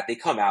that they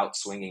come out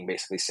swinging,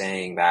 basically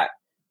saying that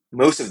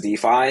most of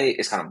DeFi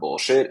is kind of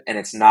bullshit, and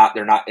it's not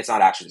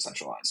actually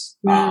decentralized,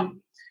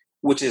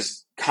 which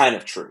is kind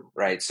of true,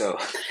 right? So,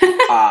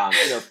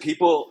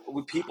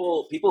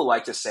 people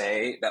like to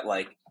say that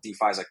like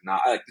DeFi is like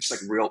not like just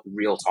like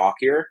real talk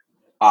here.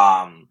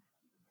 I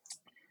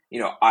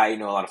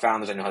know a lot of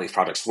founders. I know how these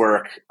projects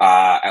work.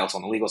 I also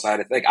on the legal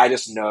side, I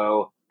just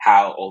know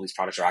how all these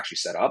projects are actually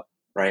set up,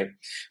 right?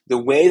 The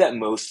way that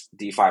most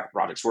DeFi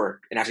projects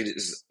work, and actually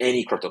this is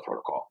any crypto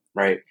protocol,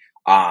 right?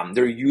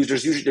 They're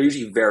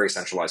usually very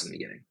centralized in the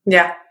beginning.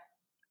 Yeah.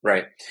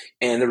 Right.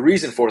 And the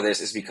reason for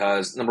this is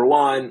because, number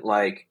one,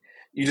 like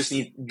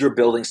you're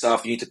building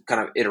stuff. You need to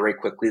kind of iterate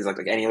quickly, like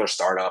any other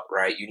startup,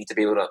 right? You need to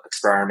be able to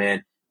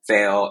experiment,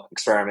 fail,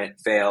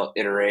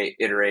 iterate,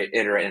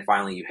 and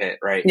finally you hit,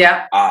 right?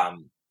 Yeah.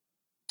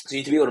 So you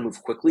need to be able to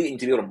move quickly. You need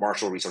to be able to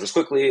marshal resources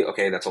quickly.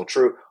 Okay, that's all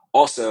true.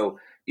 Also,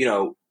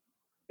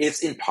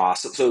 it's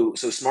impossible.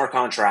 So smart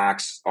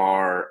contracts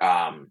are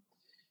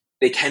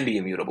they can be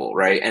immutable,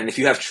 right? And if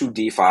you have true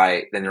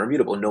DeFi, then they're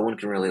immutable. No one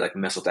can really like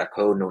mess with that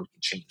code. No one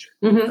can change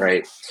it, Mm-hmm.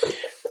 right?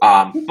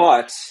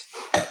 But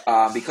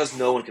because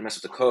no one can mess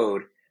with the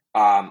code,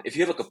 if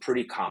you have like a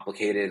pretty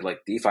complicated like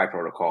DeFi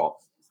protocol,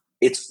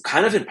 it's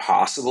kind of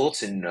impossible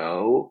to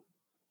know.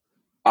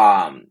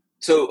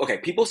 So okay,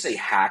 people say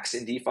hacks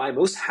in DeFi.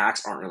 Most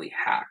hacks aren't really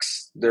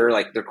hacks. They're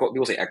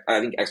people say, I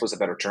think exploit's a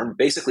better term.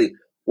 Basically,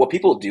 what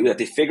people do is that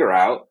they figure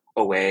out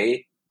a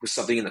way with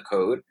something in the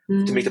code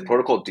to make the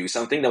protocol do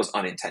something that was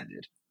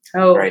unintended.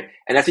 Oh, Right.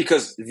 And that's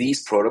because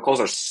these protocols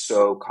are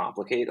so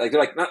complicated. Like they're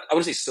like not I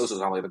wouldn't say so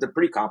complicated, but they're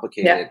pretty yeah.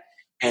 complicated.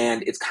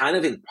 And it's kind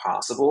of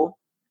impossible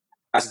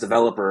as a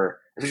developer,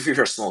 especially if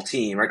you're a small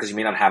team, right? Because you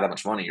may not have that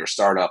much money, you're a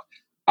startup,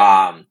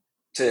 um,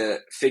 to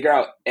figure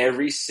out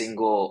every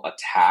single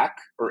attack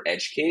or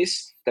edge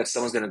case that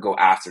someone's going to go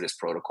after this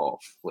protocol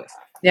with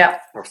Yeah.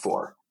 or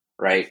for,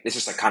 right? It's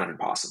just like kind of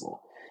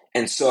impossible.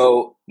 And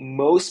so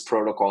most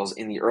protocols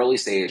in the early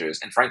stages,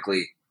 and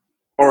frankly,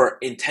 or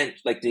intent,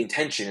 like the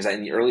intention is that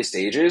in the early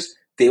stages,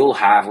 they will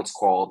have what's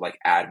called like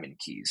admin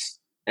keys.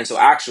 And so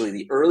actually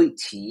the early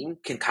team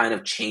can kind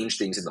of change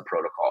things in the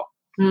protocol.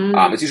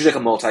 It's usually like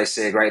a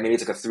multi-sig, right? Maybe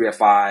it's like a 3 out of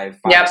 5, 5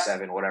 out of Yep.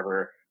 7,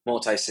 whatever,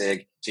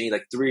 multi-sig. So you need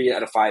like 3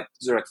 out of 5,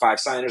 there are like 5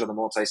 signers on the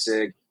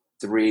multi-sig.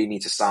 3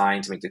 need to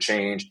sign to make the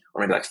change,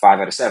 or maybe like 5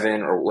 out of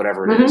 7 or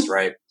whatever it is,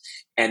 right?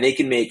 And they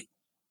can make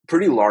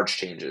pretty large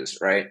changes,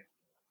 right?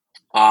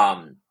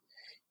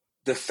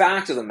 The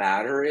fact of the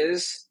matter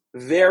is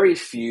very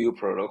few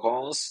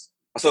protocols.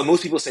 So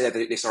most people say that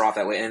they start off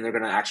that way and they're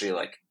going to actually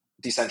like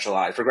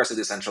decentralize,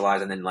 progressively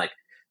decentralize, and then like,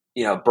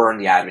 burn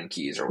the admin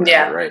keys or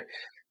whatever, Yeah. right?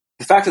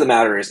 The fact of the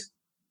matter is,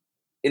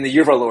 in the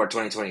year of our Lord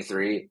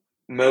 2023,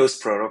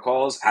 most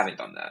protocols haven't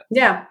done that.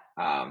 Yeah.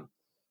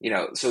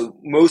 So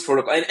most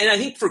protocol, and I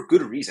think for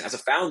good reason. As a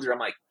founder, I'm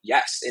like,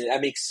 yes, and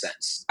that makes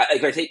sense.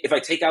 If I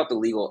take out the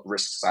legal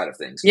risk side of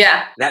things,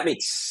 Yeah. that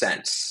makes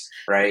sense,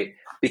 right?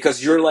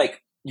 Because you're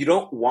like, you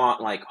don't want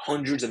like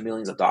hundreds of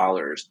millions of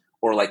dollars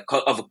or like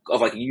of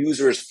like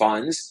users'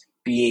 funds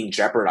being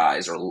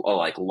jeopardized or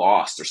like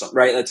lost or something,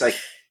 right? It's like,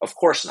 of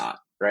course not,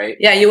 right?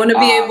 Yeah. You want to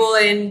be able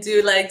and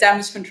do like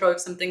damage control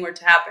if something were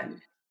to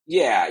happen.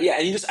 Yeah,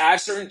 and you just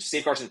add certain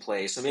safeguards in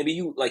place. So maybe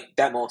you like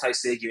that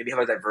multi-sig, you maybe have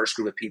a diverse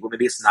group of people.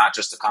 Maybe it's not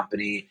just a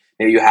company.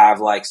 Maybe you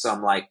have like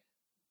some like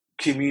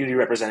community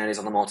representatives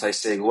on the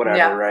multi-sig, whatever,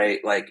 Yeah.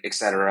 right? Like,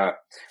 etc.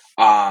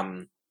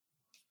 And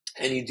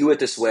you do it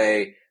this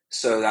way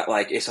so that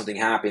like if something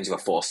happens, you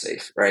have false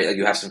safe, right? Like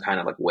you have some kind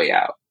of like way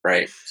out,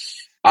 right?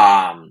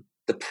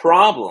 The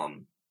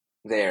problem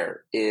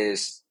there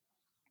is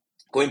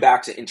going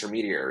back to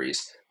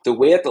intermediaries. The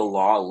way that the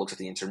law looks at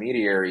the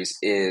intermediaries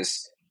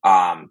is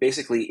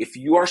basically if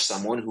you are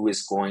someone who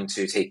is going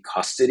to take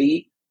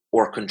custody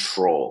or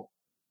control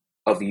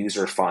of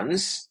user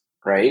funds,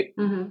 right?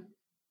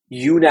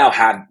 You now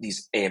have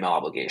these AML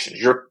obligations.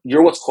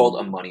 You're what's called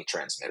a money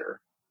transmitter.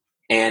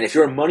 And if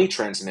you're a money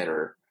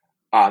transmitter,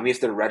 you have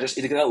to register,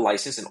 you have to get a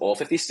license in all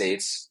 50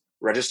 states,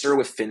 register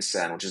with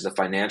FinCEN, which is the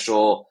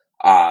Financial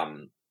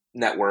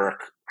Network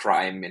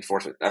Crime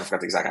Enforcement. I forgot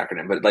the exact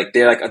acronym, but like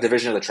they're like a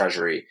division of the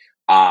Treasury,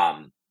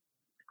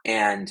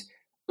 and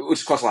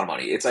which costs a lot of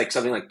money. It's like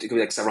something like it could be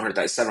like $700,000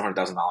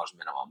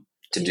 minimum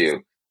to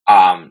do.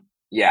 So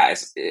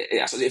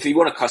if you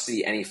want to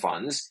custody any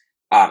funds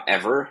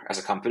ever as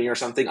a company or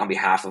something on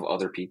behalf of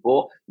other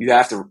people, you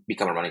have to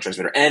become a money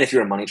transmitter. And if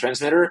you're a money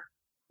transmitter,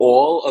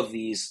 all of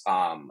these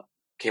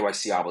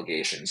KYC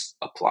obligations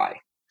apply.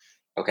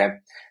 Okay,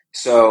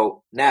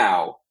 so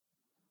now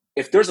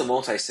if there's a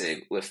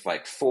multi-sig with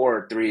like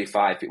 4, 3,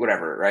 5,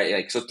 whatever, right?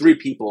 Like so 3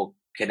 people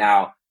can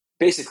now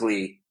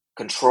basically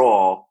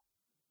control,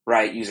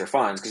 right, user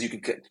funds because you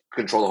can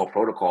control the whole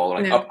protocol, or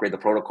like upgrade the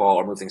protocol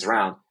or move things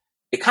around.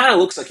 It kind of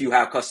looks like you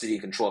have custody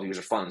and control of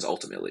user funds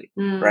ultimately,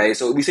 right?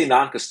 So we say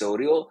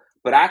non-custodial,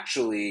 but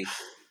actually,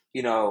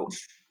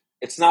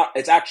 it's not.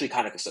 It's actually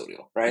kind of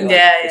custodial, right? Like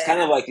it's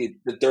kind of like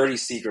the dirty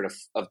secret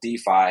of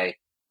DeFi.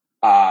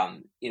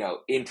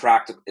 In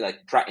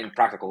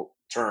practical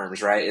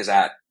terms, right? Is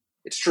that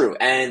it's true,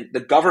 and the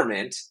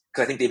government,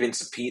 because I think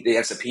they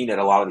have subpoenaed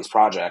a lot of these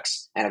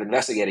projects and have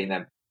investigating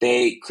them.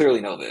 They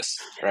clearly know this,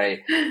 right?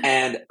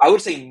 And I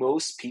would say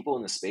most people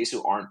in the space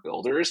who aren't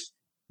builders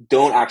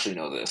don't actually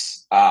know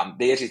this.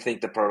 They actually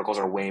think the protocols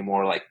are way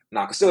more like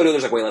non-custodial.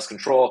 There's like way less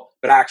control,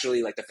 but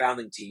actually, like the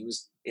founding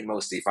teams in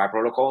most DeFi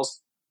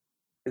protocols,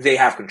 they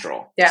have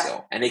control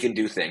still, and they can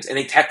do things. And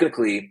they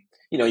technically,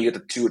 you get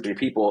the 2 or 3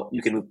 people,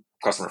 you can move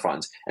customer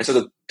funds. And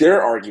so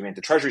their argument,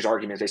 the Treasury's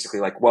argument, is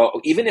basically like, well,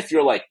 even if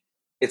you're like,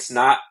 it's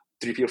not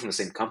 3 people from the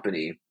same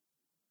company,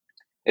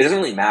 it doesn't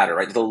really matter,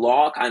 right? The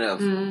law kind of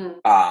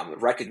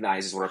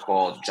recognizes what are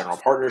called general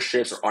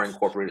partnerships or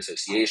unincorporated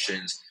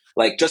associations.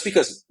 Like just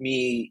because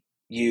me,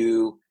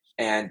 you,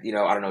 and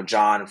I don't know,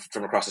 John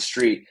from across the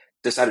street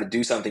decided to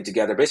do something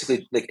together,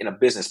 basically like in a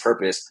business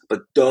purpose, but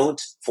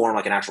don't form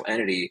like an actual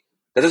entity,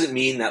 That doesn't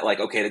mean that like,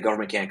 okay, the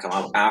government can't come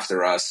up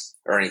after us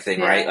or anything,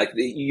 right? Yeah. Like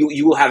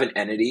you will have an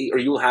entity or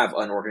you will have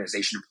an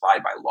organization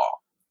applied by law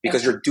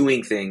because Okay. you're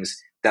doing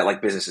things that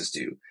like businesses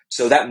do.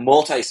 So that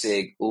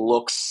multi-sig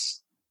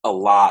looks a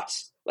lot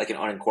like an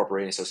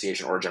unincorporated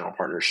association or a general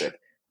partnership.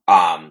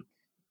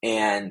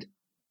 And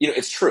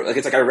it's true. Like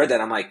it's like I read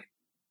that I'm like,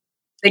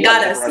 They yeah, got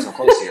the Emperor us. has no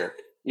clothes here.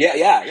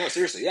 Yeah, no,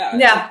 seriously, yeah.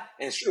 And it's like, Yeah.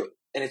 and it's true,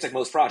 and it's like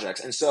most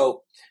projects, and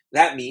so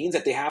that means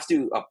that they have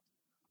to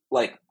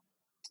like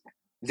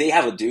they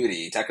have a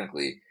duty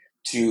technically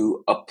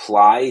to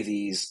apply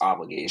these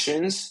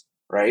obligations,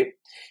 right?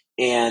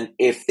 And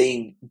if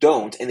they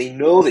don't, and they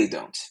know they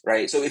don't,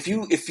 right? So if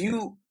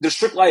you there's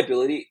strict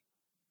liability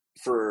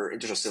for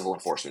international civil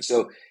enforcement.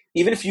 So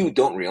even if you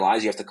don't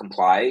realize you have to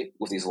comply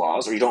with these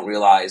laws, or you don't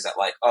realize that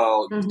like,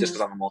 oh, just Mm-hmm.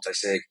 because I'm a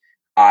multi-sig,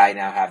 I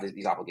now have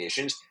these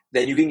obligations,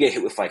 then you can get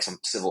hit with like some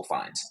civil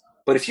fines.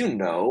 But if you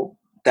know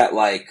that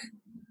like,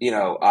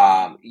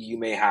 you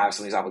may have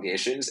some of these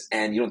obligations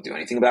and you don't do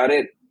anything about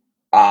it,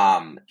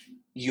 um,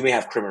 you may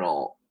have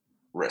criminal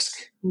risk.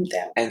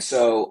 Yeah. And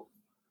so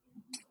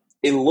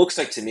it looks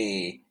like to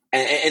me,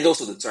 and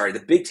also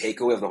the big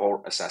takeaway of the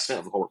whole assessment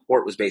of the whole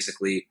report was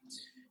basically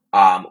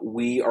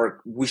we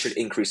should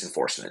increase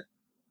enforcement,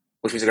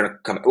 which means they're going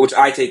to come, which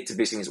I take to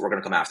basically means we're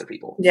going to come after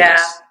people for Yeah.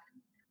 this.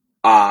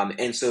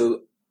 And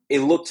so it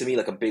looked to me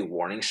like a big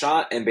warning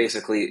shot, and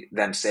basically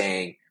them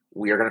saying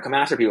we are going to come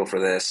after people for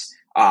this,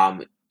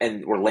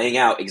 and we're laying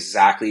out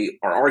exactly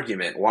our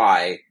argument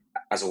why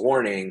as a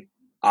warning.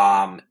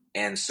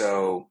 And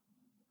so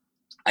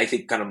I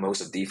think kind of most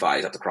of DeFi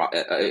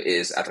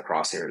is at the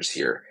crosshairs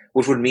here,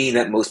 which would mean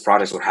that most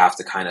projects would have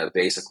to kind of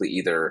basically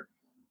either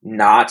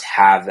not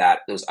have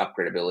those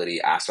upgradability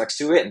aspects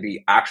to it and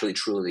be actually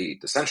truly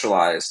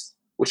decentralized,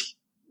 which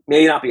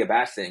may not be a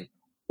bad thing,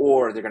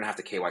 or they're going to have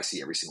to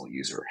KYC every single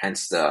user,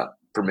 hence the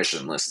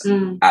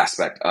permissionless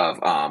aspect of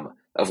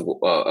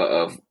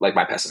like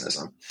my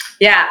pessimism.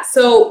 Yeah.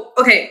 So,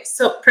 okay.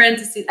 So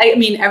parentheses, I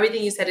mean,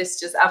 everything you said is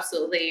just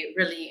absolutely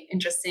really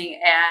interesting.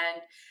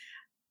 And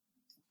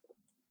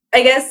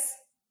I guess,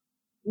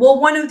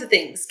 well, one of the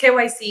things,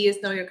 KYC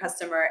is know your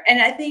customer.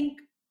 And I think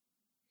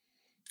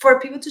for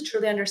people to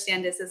truly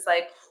understand this, is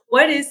like,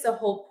 what is the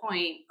whole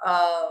point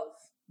of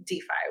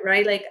DeFi,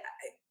 right? Like,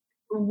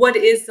 what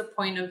is the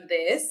point of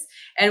this?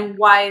 And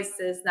why is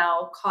this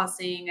now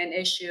causing an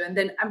issue? And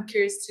then I'm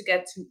curious to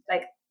get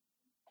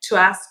to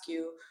ask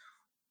you,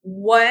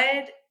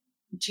 what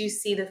do you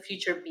see the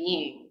future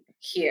being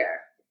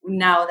here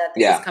now that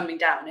this is Yeah. coming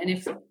down? And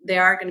if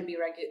there are going to be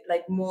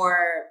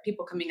more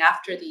people coming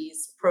after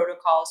these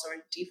protocols or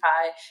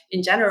DeFi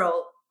in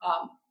general,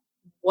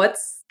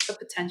 what's the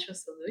potential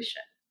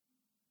solution?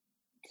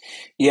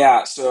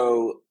 Yeah.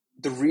 So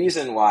the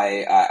reason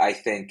why I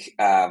think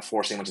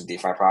forcing a bunch of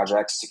DeFi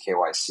projects to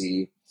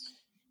KYC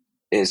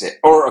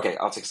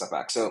I'll take a step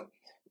back. So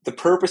the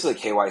purpose of the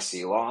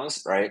KYC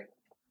laws, right,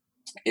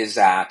 is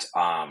that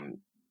kind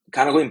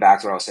of going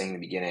back to what I was saying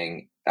in the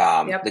beginning,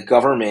 Yep. the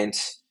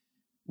government,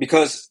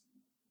 because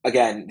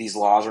again, these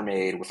laws are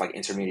made with like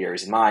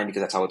intermediaries in mind,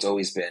 because that's how it's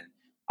always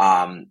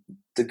been.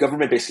 The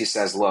government basically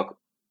says, look,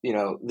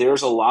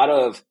 there's a lot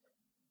of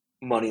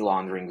money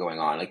laundering going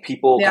on, like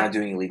people kind of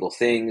doing illegal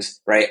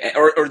things, right?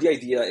 Or the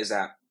idea is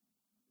that,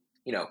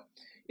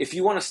 if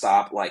you want to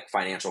stop like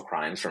financial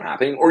crimes from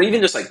happening, or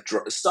even just like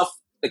stuff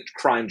like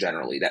crime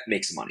generally that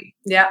makes money,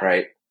 Yeah.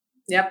 right?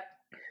 Yep.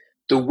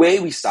 The way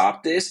we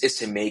stop this is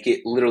to make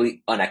it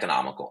literally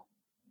uneconomical,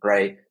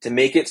 right? To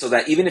make it so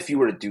that even if you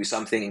were to do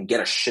something and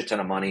get a shit ton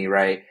of money,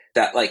 right,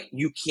 that like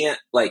you can't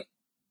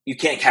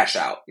cash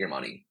out your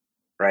money,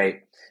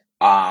 right?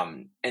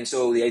 And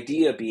so the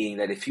idea being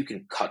that if you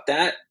can cut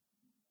that,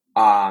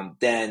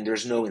 then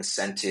there's no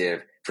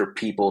incentive for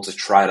people to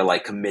try to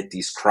like commit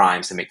these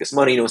crimes to make this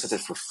money. No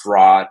incentive for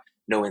fraud.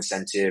 No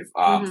incentive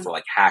for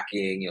like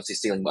hacking.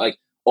 Stealing, like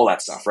all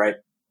that stuff, right?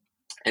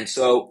 And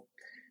so,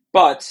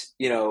 but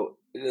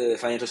the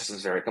financial system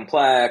is very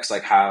complex.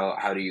 Like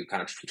how do you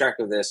kind of keep track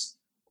of this?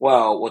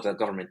 Well, what the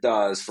government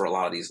does for a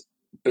lot of these,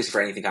 basically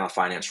for anything kind of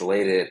finance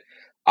related,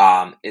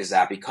 is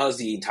that because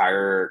the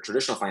entire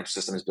traditional financial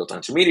system is built on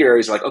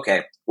intermediaries, like,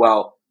 okay,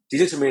 well,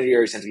 these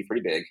intermediaries tend to be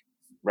pretty big,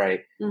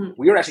 right?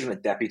 We are actually going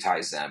to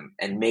deputize them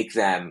and make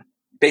them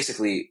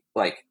basically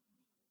like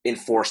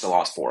enforce the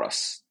laws for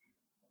us,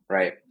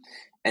 right?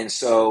 And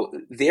so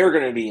they're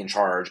going to be in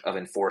charge of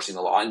enforcing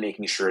the law and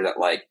making sure that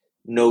like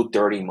no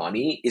dirty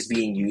money is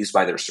being used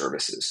by their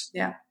services.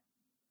 Yeah.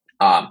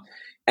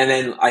 And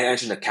then I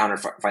mentioned the counter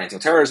financing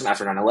terrorism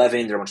after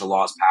 9/11. There are a bunch of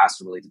laws passed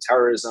related to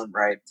terrorism,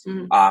 right?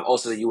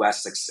 Also, the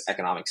U.S.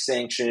 economic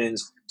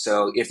sanctions.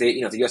 So if the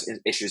U.S.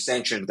 issues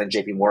sanctions, but then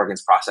J.P.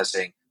 Morgan's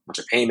processing a bunch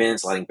of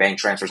payments, letting bank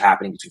transfers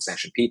happening between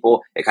sanctioned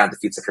people, it kind of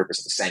defeats the purpose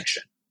of the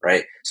sanction,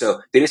 right?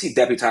 So they basically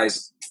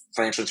deputize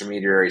financial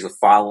intermediaries with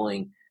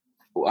following,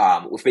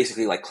 with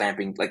basically like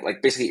clamping,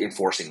 like basically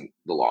enforcing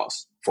the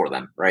laws for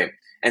them, right?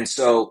 And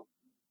so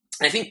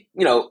I think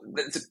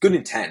it's a good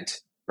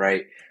intent,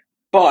 right?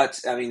 But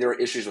I mean, there are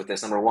issues with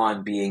this. Number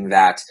one being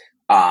that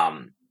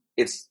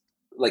it's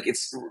like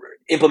it's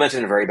implemented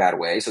in a very bad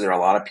way. So there are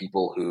a lot of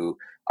people who,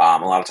 a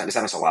lot of times, it's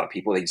not just a lot of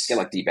people, they just get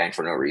like debanked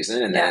for no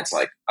reason. And then it's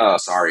like, oh,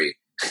 sorry,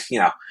 you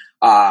know,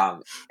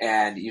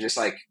 and you just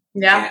like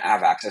can't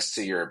have access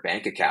to your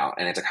bank account.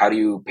 And it's like, how do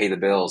you pay the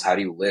bills? How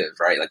do you live?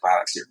 Right. Like, how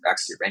access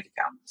to your bank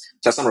account. So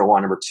that's number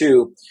one. Number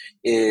two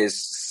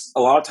is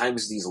a lot of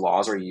times these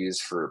laws are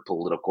used for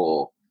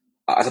political,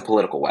 as a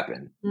political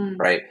weapon,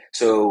 right?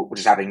 So, which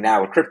is happening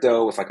now with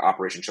crypto, with like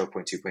Operation Choke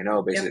Point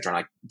 2.0, basically trying to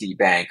like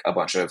debank a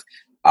bunch of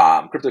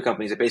crypto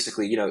companies. That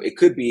basically, you know, it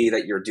could be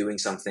that you're doing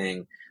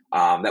something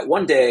that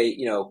one day,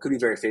 you know, could be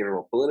very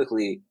favorable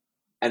politically,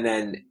 and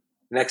then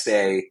the next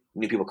day,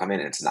 new people come in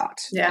and it's not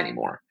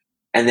anymore.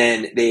 And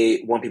then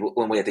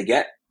one way that they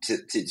get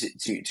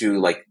to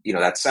like, you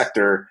know, that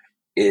sector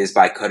is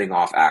by cutting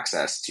off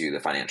access to the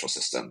financial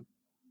system.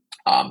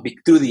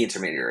 Through the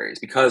intermediaries,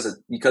 because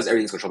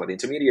everything's controlled by the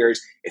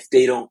intermediaries. If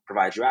they don't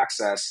provide you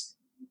access,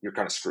 you're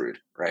kind of screwed,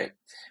 right?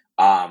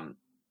 And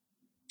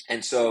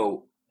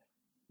so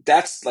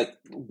that's like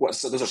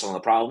so those are some of the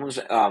problems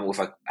with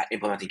like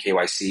implementing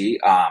KYC.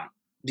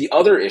 The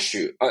other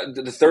issue,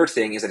 the third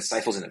thing is that it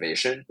stifles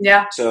innovation.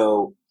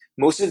 So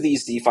most of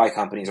these DeFi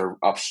companies are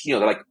up, you know,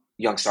 they're like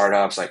young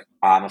startups. Like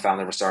I'm a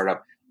founder of a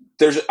startup.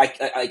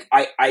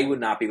 I would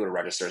not be able to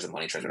register as a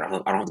money transmitter. I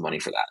don't have the money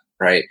for that,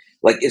 right?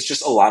 Like it's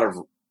just a lot of,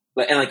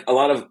 and like a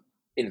lot of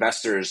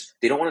investors,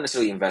 they don't want to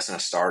necessarily invest in a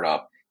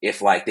startup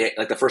if like they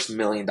like the first $1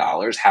 million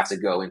have to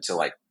go into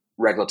like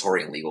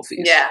regulatory and legal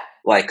fees.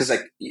 Like because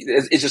like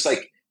it's just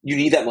like you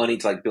need that money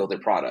to like build their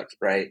product,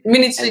 right? We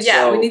need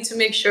to we need to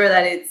make sure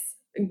that it's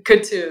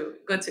good to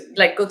go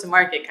to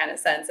market kind of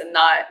sense and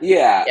not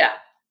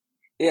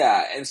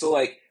and so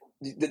like.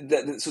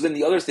 So then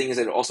the other thing is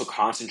that it also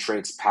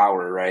concentrates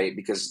power, right?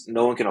 Because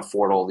no one can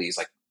afford all these,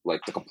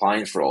 like the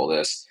compliance for all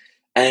this.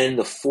 And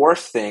the fourth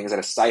thing is that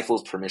it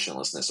stifles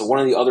permissionlessness. So one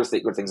of the other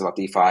good things about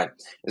DeFi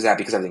is that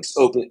because everything's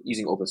open,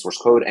 using open source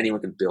code,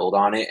 anyone can build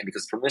on it. And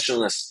because it's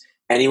permissionless,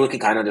 anyone can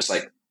kind of just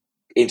like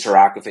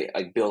interact with it,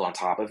 like build on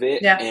top of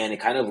it. And it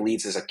kind of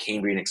leads to a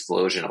Cambrian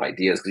explosion of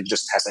ideas because you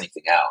just test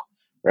anything out,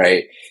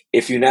 right?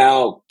 If you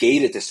now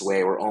gate it this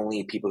way, where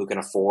only people who can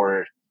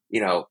afford,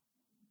 you know,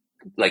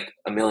 like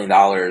 $1 million,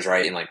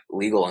 right, in like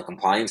legal and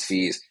compliance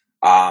fees,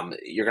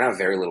 you're gonna have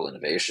very little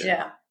innovation,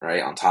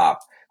 right, on top.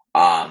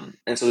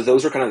 And so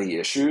those are kind of the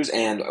issues.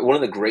 And one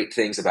of the great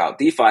things about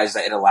DeFi is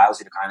that it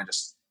allows you to kind of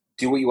just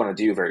do what you want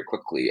to do very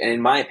quickly. And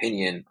in my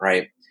opinion,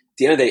 right, at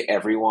the end of the day,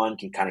 everyone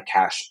can kind of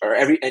cash, or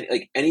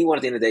anyone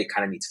at the end of the day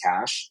kind of needs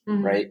cash,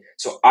 right?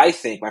 So I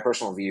think my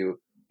personal view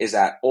is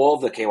that all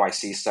of the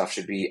KYC stuff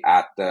should be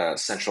at the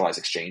centralized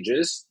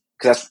exchanges.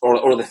 Because that's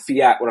or the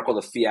fiat, what I call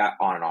the fiat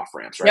on and off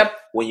ramps, right?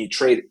 When you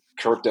trade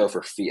crypto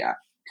for fiat,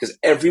 because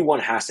everyone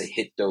has to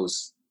hit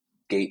those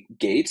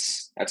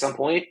gates at some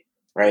point,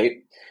 right?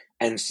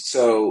 And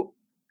so,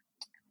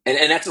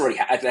 and that's already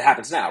that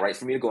happens now, right?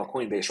 For me to go on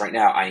Coinbase right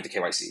now, I need to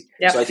KYC.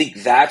 So I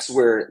think that's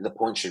where the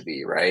point should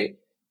be, right?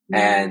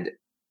 And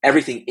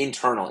everything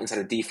internal inside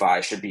of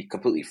DeFi should be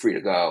completely free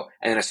to go.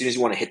 And then as soon as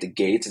you want to hit the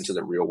gates into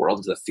the real world,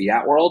 into the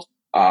fiat world,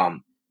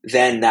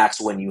 then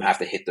that's when you have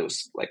to hit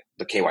those, like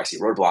the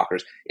KYC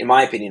roadblockers. In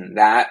my opinion,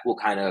 that will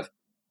kind of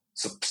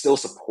still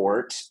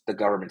support the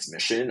government's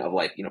mission of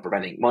like, you know,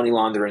 preventing money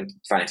laundering,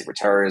 financing for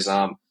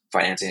terrorism,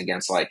 financing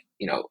against like,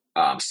 you know,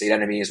 state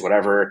enemies,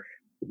 whatever,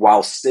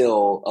 while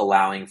still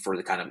allowing for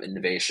the kind of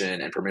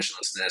innovation and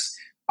permissionlessness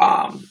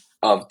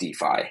of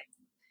DeFi.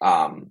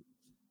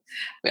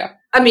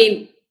 I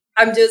mean,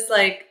 I'm just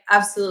like,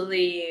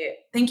 absolutely.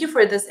 Thank you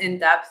for this in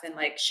depth and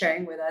like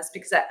sharing with us,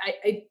 because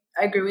I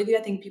agree with you.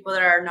 I think people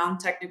that are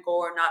non-technical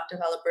or not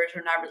developers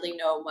or not really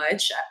know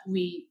much,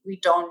 we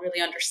don't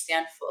really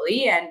understand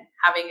fully, and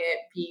having it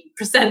be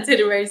presented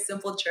in very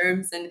simple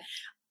terms and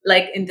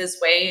like in this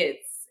way,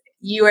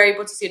 you are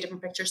able to see a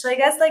different picture. So I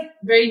guess like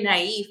very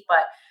naive,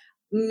 but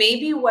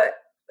maybe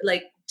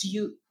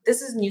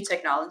this is new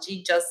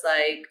technology, just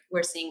like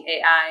we're seeing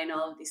AI and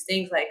all of these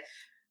things, like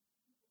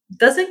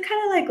doesn't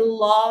kind of like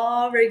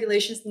law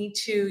regulations need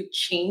to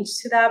change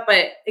to that?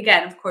 But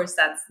again, of course,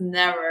 that's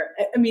never,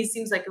 I mean, it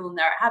seems like it will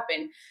never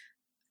happen.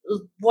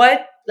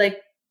 What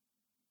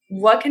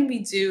can we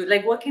do?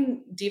 Like, what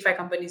can DeFi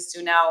companies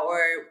do now? Or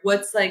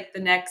what's like the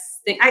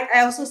next thing?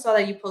 I also saw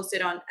that you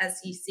posted on the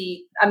SEC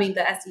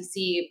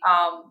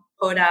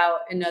put out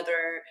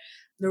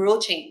the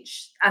rule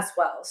change as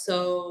well.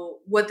 So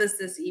what does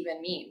this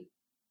even mean?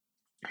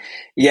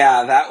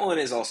 Yeah, that one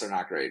is also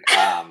not great.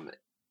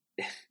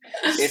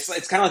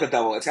 It's kind of like a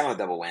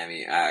double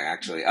whammy,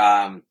 actually.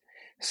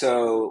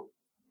 So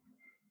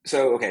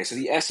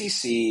the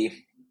SEC,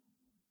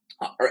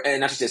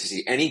 and not just the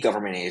SEC, any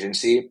government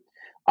agency,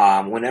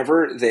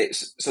 whenever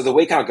the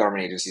way kind of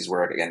government agencies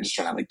work, again, just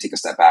trying to like take a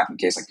step back in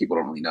case like people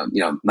don't really know,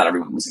 you know, not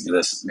everyone listening to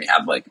this may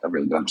have like a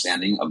really good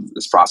understanding of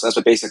this process,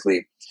 but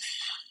basically,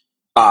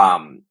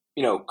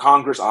 you know,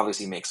 Congress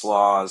obviously makes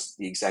laws,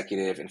 the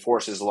executive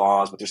enforces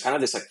laws, but there's kind of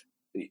this like,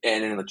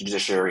 and then the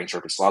judiciary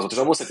interprets laws, but there's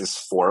almost like this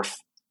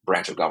fourth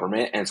branch of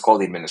government, and it's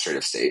called the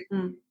administrative state.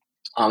 And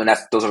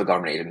those are the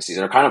government agencies.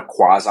 They're kind of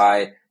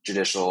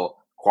quasi-judicial,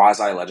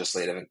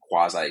 quasi-legislative and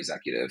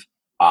quasi-executive.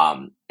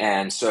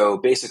 And so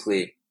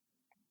basically,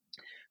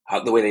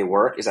 the way they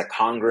work is that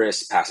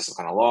Congress passes some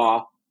kind of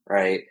law,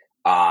 right?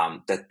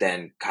 That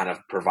then kind of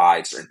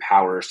provides certain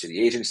powers to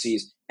the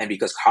agencies. And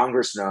because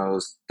Congress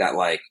knows that,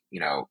 like,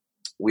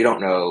 we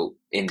don't know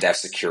in-depth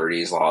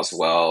securities laws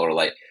well, or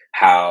like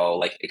how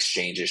like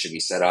exchanges should be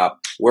set up,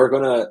 we're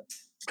going to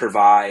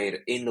provide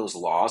in those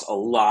laws a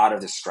lot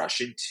of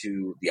discretion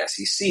to the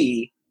SEC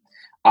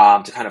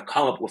to kind of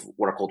come up with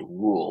what are called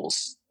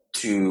rules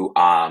to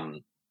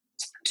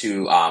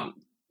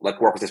like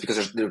work with this,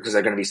 because they're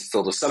going to be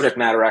filled with subject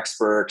matter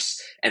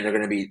experts, and they're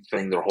going to be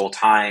spending their whole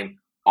time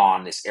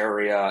on this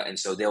area, and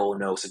so they'll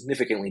know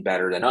significantly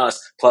better than us.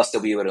 Plus,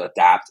 they'll be able to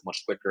adapt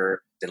much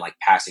quicker than like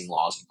passing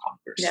laws in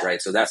Congress,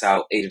 right? So that's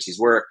how agencies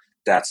work.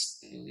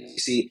 That's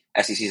SEC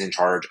is in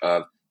charge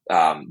of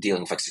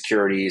dealing with like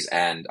securities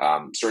and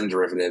certain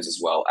derivatives, as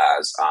well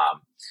as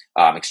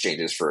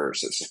exchanges for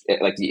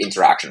like the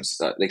interactions,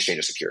 the exchange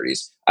of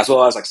securities, as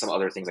well as like some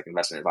other things like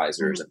investment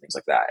advisors and things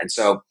like that. And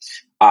so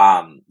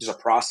there's a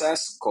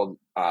process called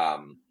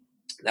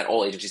that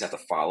all agencies have to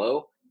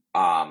follow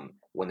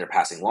when they're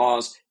passing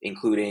laws,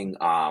 including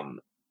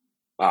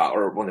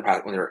or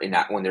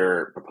when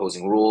they're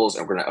proposing rules.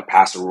 And we're going to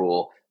pass a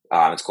rule.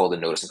 It's called the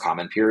notice and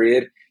comment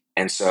period.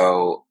 And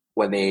so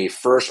when they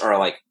first are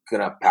like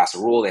going to pass a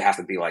rule, they have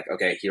to be like,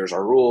 okay, here's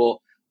our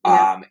rule.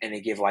 And they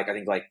give like, I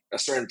think like a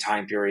certain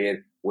time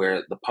period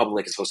where the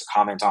public is supposed to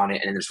comment on it,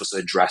 and then they're supposed to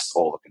address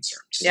all the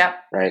concerns.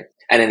 Right.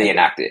 And then they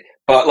enact it.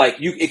 But like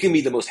it can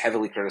be the most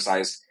heavily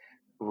criticized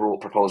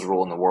proposed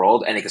rule in the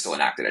world, and it can still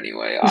enact it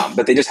anyway.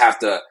 But they just have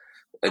to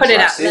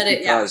address it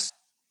because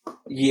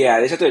they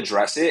just have to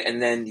address it.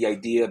 And then the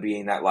idea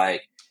being that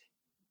like,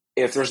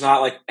 if there's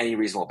not like any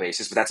reasonable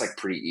basis, but that's like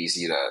pretty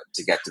easy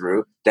to get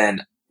through,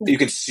 then you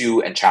can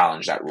sue and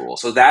challenge that rule.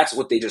 So that's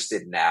what they just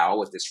did now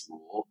with this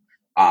rule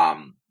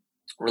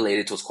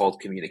related to what's called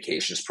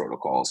communications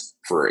protocols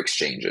for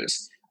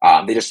exchanges.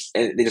 They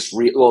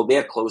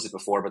had closed it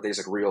before, but they just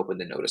like reopened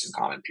the notice and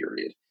comment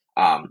period.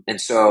 And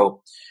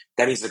so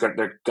that means they're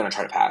going to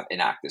try to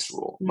enact this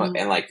rule.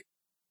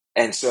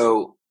 And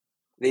so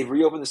they've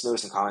reopened this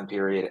notice and comment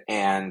period.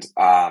 And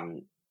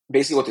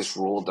basically what this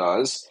rule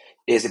does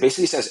is it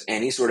basically says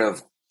any sort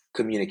of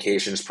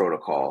communications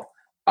protocol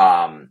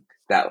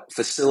that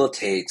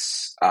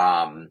facilitates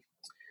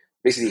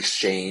basically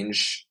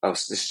exchange of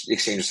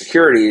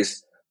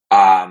securities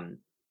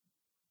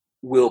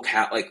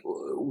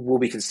will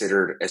be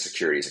considered a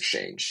securities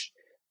exchange.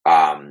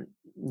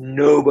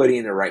 Nobody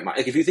in their right mind,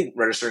 like if you think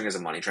registering as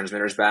a money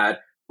transmitter is bad,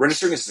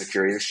 registering as a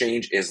securities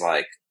exchange is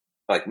like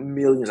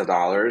millions of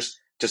dollars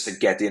just to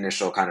get the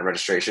initial kind of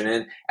registration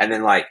in, and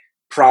then like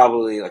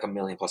probably like $1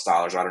 million+,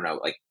 I don't know,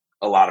 like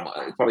a lot of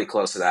money, probably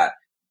close to that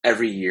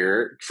every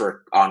year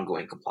for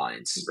ongoing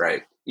compliance,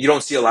 right? You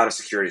don't see a lot of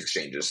securities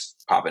exchanges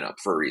popping up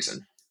for a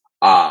reason.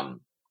 And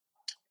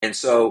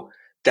so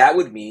that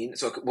would mean,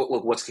 so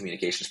what's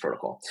communications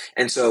protocol?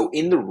 And so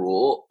in the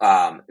rule,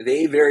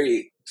 they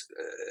very,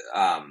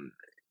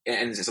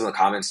 and some of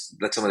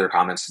their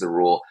comments to the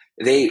rule,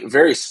 they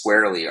very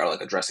squarely are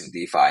like addressing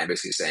DeFi and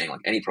basically saying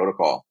like any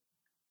protocol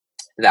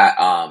that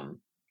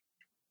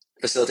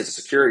facilitates a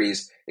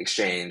securities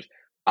exchange,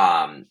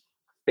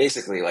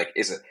 basically like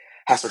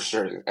has to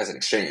register as an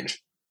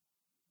exchange.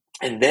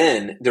 And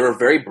then there are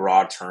very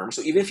broad terms.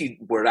 So even if you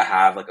were to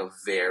have like a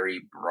very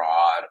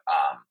broad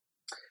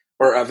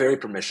or a very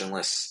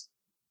permissionless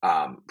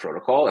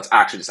protocol that's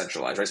actually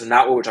decentralized, right? So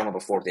not what we were talking about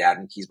before with the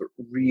admin keys, but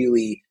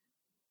really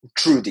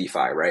true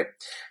DeFi, right?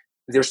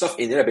 There's stuff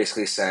in there that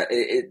basically said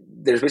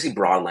there's basically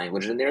broad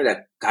language in there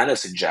that kind of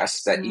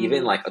suggests that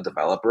even like a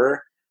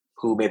developer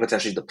who may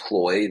potentially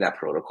deploy that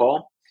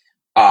protocol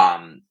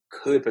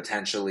could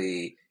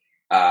potentially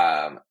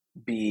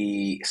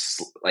be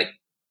like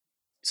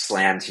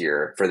slammed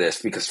here for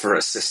this, because for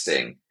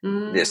assisting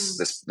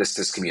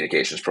this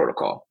communications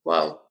protocol.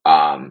 Wow.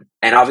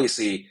 And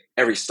obviously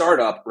every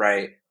startup,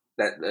 right,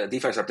 that DeFi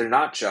startup, they're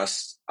not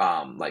just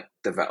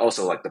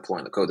also like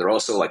deploying the code, they're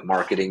also like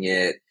marketing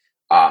it.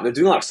 They're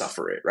doing a lot of stuff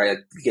for it, right?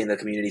 Like getting the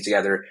community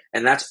together,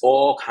 and that's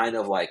all kind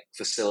of like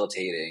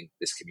facilitating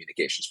this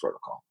communications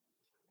protocol,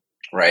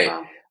 right?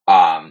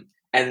 Wow.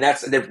 And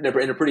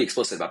they're pretty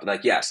explicit about it.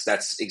 Like, yes,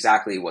 that's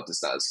exactly what this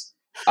does.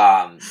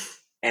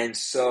 And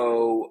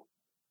so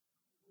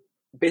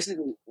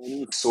basically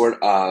any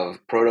sort of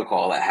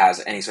protocol that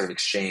has any sort of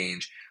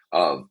exchange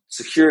of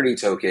security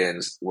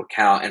tokens would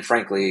count. And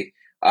frankly,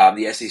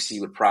 the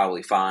SEC would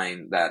probably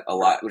find that a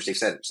lot, which they've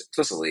said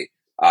explicitly,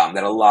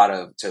 that a lot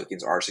of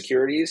tokens are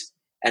securities.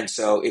 And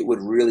so it would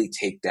really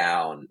take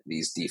down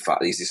these DeFi,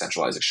 these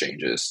decentralized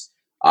exchanges.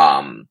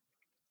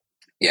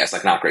 It's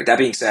like not great. That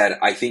being said,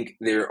 I think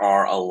there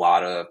are a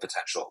lot of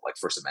potential like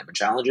First Amendment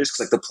challenges,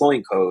 because like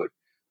deploying code,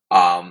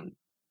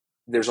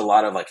 there's a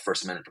lot of like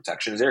First Amendment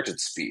protections there because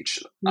it's speech.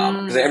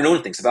 Because no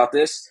one thinks about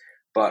this,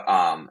 but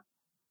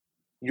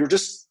you're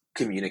just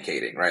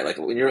communicating, right? Like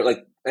when you're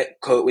like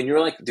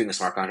doing a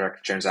smart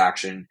contract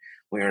transaction,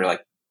 when you're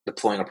like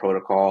deploying a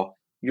protocol,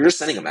 you're just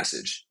sending a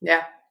message.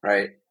 Yeah.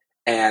 Right.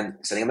 and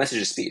sending a message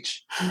to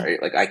speech,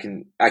 right? Like I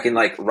can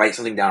like write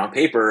something down on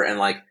paper and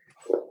like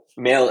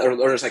mail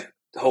or just like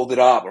hold it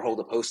up or hold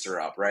a poster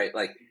up, right?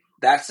 Like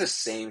that's the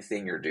same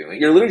thing you're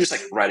doing. You're literally just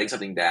like writing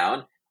something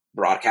down,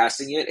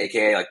 broadcasting it,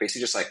 aka like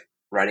basically just like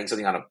writing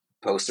something on a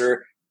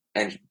poster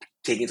and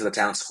taking it to the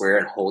town square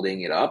and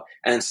holding it up,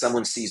 and then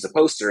someone sees the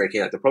poster,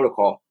 aka like the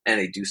protocol, and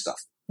they do stuff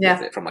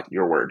with it from like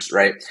your words,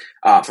 right?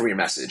 From your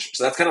message.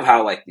 So that's kind of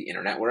how like the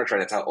internet works, right?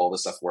 That's how all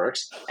this stuff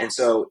works. And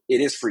so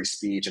it is free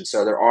speech, and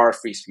so there are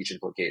free speech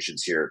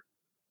implications here,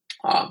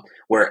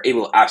 where it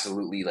will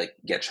absolutely like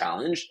get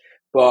challenged,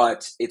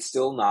 but it's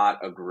still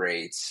not a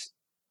great.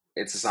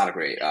 It's just not a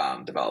great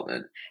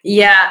development.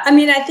 Yeah, I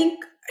mean, I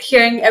think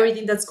hearing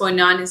everything that's going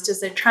on is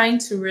just they're trying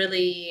to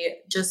really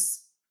just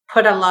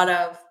put a lot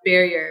of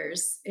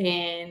barriers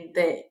in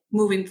the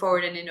moving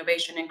forward in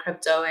innovation in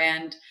crypto,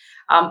 and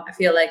I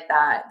feel like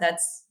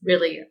that's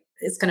really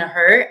it's going to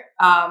hurt.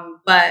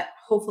 But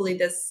hopefully,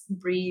 this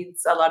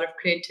breeds a lot of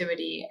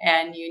creativity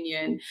and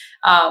union.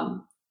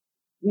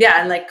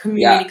 Yeah, and like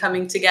community Yeah,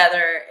 coming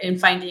together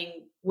and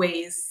finding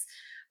ways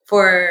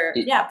for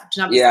to not be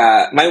stuck.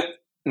 yeah.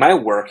 My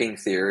working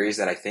theory is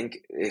that I think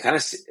it kind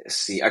of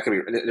see. I could be.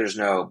 There's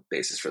no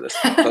basis for this,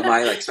 but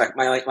my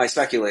like my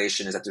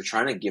speculation is that they're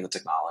trying to give the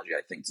technology,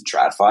 I think, to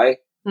TradFi.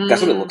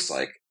 That's what it looks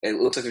like.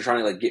 It looks like they're trying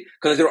to like get,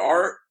 because there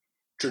are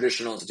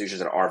traditional institutions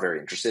that are very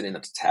interested in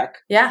the tech,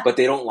 Yeah. but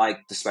they don't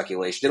like the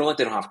speculation. They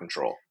don't have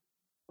control,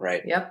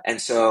 right? Yep. And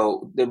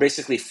so they're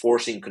basically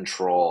forcing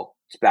control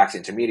back to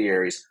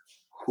intermediaries.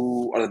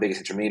 Who are the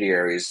biggest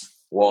intermediaries?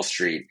 Wall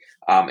Street.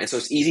 And so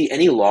it's easy.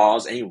 Any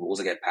laws, any rules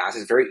that get passed,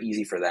 it's very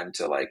easy for them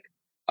to like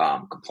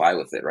comply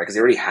with it, right? Because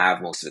they already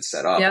have most of it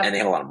set up, and they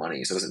have a lot of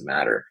money, so it doesn't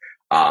matter.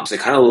 So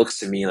it kind of looks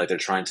to me like they're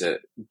trying to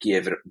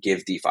give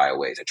DeFi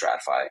away to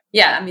TradFi.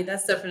 Yeah, I mean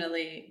that's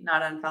definitely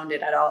not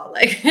unfounded at all.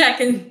 Like I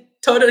can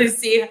totally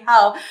see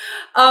how.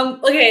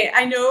 Okay,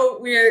 I know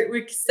we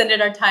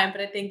extended our time,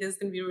 but I think this is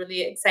going to be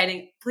really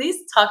exciting. Please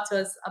talk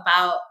to us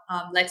about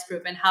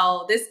LexProof and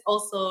how this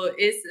also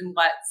is and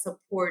what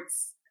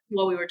supports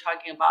what we were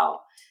talking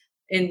about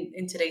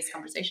in today's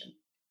conversation.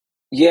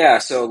 Yeah,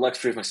 so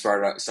LexProof, my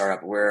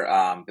startup, we're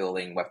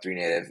building Web3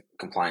 native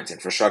compliance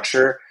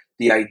infrastructure.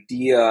 The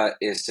idea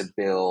is to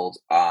build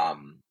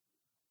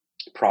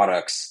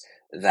products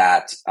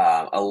that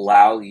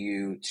allow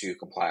you to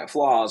comply with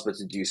laws, but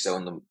to do so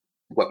in the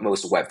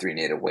most Web3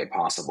 native way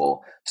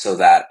possible, so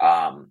that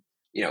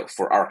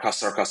for our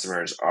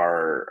customers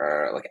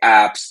are like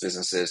apps,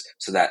 businesses,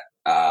 so that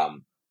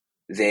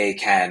they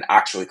can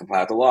actually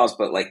comply with the laws,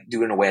 but like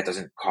do it in a way that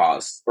doesn't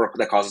cause, or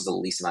that causes the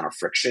least amount of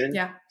friction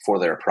for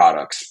their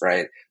products,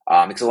 right?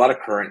 Because a lot of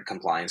current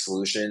compliance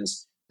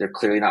solutions, they're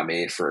clearly not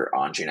made for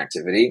on-chain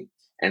activity,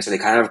 and so they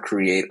kind of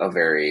create a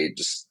very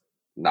just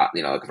not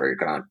like a very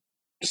kind of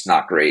just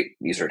not great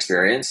user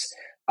experience.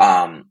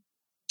 And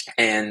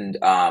and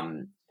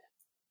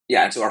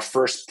so our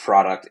first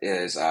product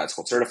is it's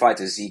called Certified.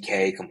 It's a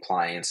ZK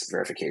compliance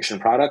verification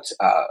product.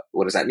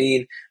 What does that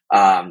mean?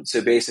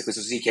 So basically,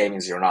 ZK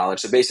means zero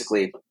knowledge. So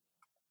basically,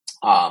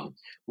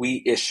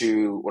 we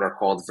issue what are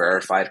called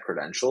verified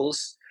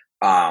credentials.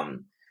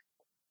 And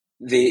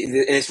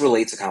this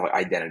relates to kind of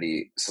like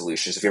identity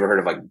solutions. If you ever heard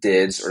of like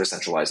DIDs or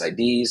decentralized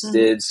IDs,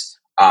 DIDs,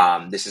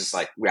 this is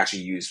like we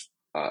actually use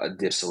a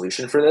DID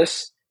solution for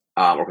this,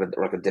 or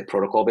like a DID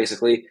protocol,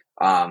 basically.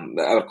 I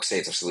would say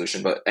it's a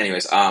solution, but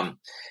anyways,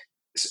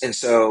 and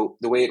so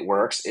the way it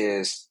works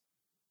is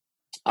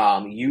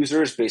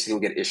users basically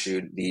will get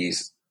issued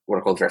these what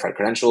are called verified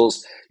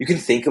credentials. You can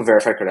think of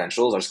verified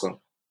credentials. I'm just going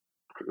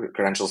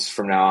credentials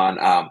from now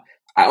on.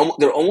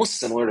 They're almost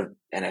similar to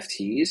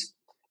NFTs,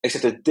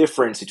 except the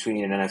difference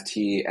between an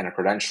NFT and a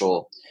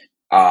credential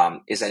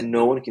is that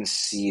no one can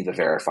see the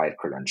verified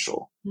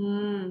credential,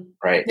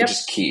 right? Which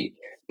is key.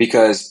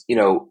 Because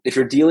if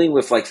you're dealing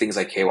with like things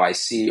like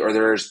KYC,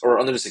 or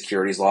under the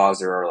securities laws,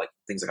 there are like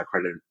things like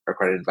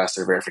accredited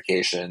investor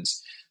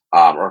verifications,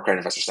 or accredited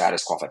investor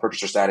status, qualified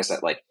purchaser status.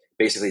 That like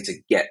basically to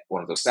get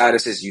one of those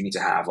statuses, you need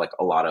to have like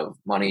a lot of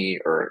money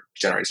or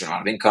generate a certain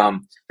amount of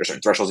income. There's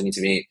certain thresholds you need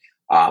to meet,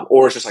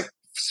 or it's just like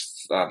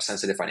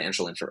sensitive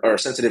or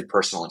sensitive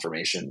personal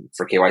information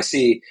for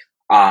KYC.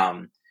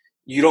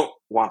 You don't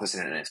want this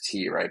in an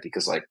NFT, right?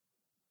 Because like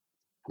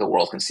the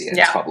world can see it;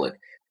 it's public.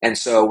 And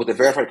so with a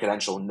verified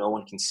credential, no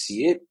one can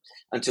see it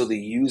until the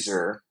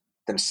user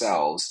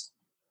themselves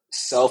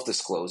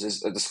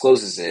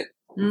discloses it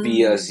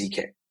via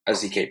a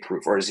ZK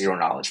proof or a zero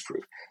knowledge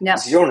proof.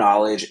 Zero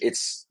knowledge,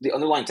 the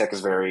underlying tech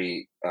is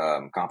very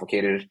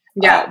complicated,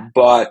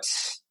 but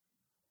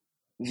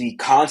the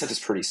concept is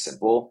pretty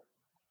simple.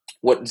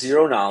 What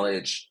zero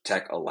knowledge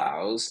tech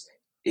allows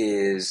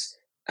is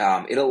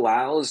it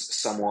allows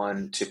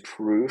someone to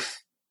prove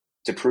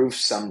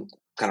some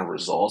kind of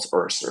result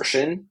or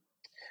assertion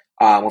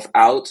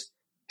without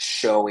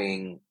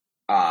showing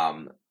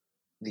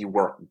the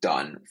work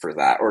done for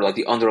that, or like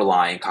the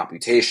underlying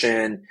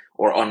computation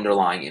or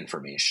underlying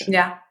information.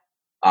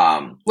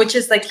 Which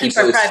is like keep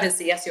our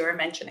privacy, as you were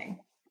mentioning.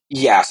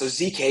 Yeah, so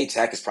ZK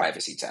tech is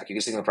privacy tech. You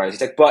can think of privacy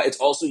tech, but it's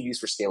also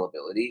used for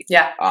scalability.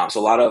 Yeah.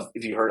 So a lot of,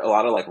 if you heard, a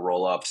lot of like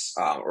rollups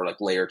or like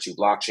layer two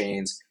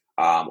blockchains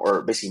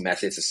or basically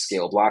methods to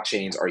scale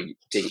blockchains are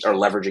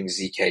leveraging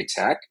ZK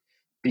tech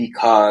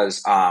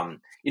because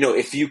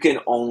if you can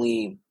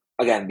only,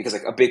 again, because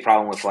like a big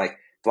problem with like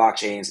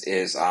blockchains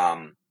is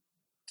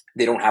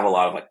they don't have a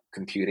lot of like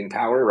computing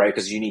power, right?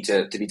 Because you need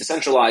to be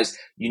decentralized,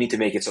 you need to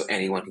make it so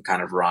anyone can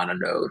kind of run a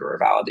node or a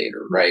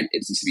validator, right?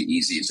 It needs to be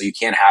easy. So you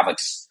can't have like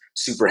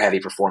super heavy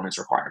performance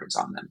requirements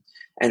on them.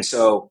 And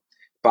so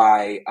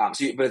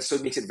so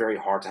it makes it very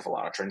hard to have a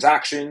lot of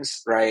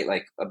transactions, right?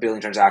 Like a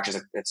billion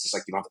transactions, it's just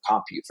like you don't have to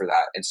compute for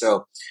that. And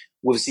so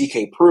with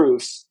ZK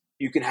proofs,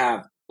 you can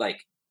have like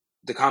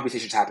the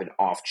computations happen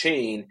off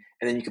chain,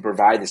 and then you can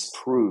provide this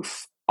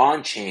proof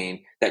on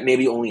chain that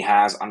maybe only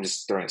has, I'm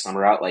just throwing this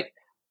number out, like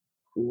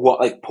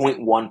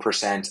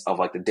 0.1% of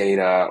like the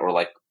data or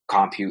like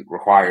compute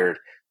required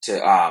to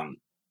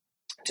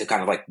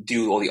kind of like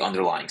do all the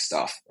underlying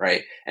stuff,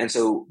 right? And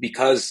so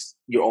because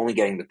you're only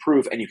getting the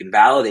proof and you can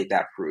validate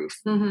that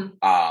proof, you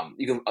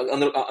can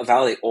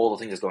validate all the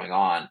things that's going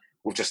on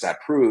with just that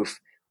proof.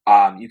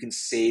 You can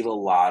save a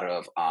lot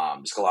of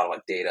just a lot of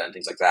like data and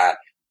things like that,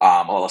 a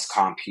lot less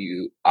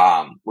compute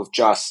with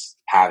just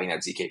having that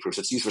ZK proof. So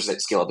it's used for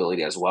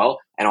scalability as well,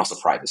 and also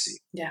privacy.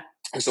 Yeah.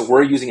 And so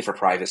we're using it for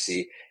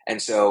privacy.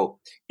 And so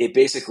it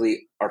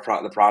basically,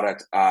 the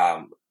product,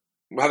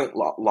 we haven't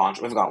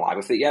launched, we haven't gone live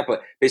with it yet,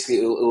 but basically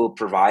it will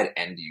provide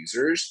end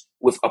users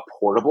with a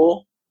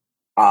portable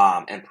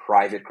and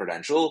private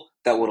credential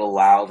that would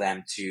allow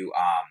them to,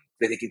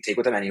 that they can take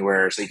with them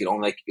anywhere. So you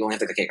only have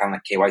to kind of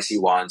like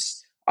KYC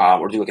once,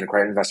 or do like an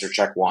accredited investor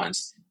check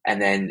once, and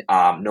then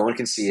no one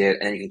can see it,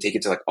 and then you can take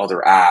it to like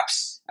other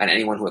apps, and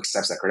anyone who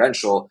accepts that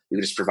credential, you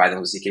can just provide them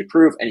with ZK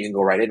proof, and you can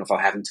go right in without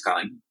having to kind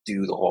of like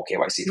do the whole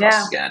KYC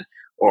process again,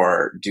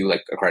 or do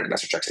like accredited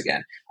investor checks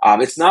again.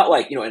 It's not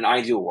like, in an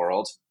ideal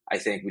world, I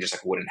think we just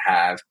like wouldn't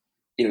have,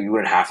 you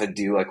wouldn't have to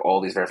do like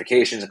all these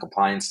verifications and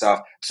compliance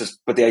stuff. So,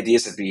 but the idea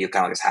is to be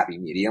kind of like this happy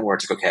medium where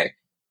it's like, okay,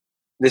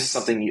 this is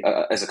something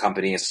as a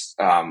company, as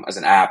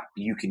an app,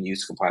 you can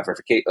use to comply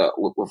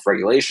with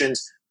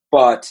regulations,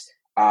 but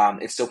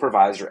it still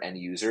provides your end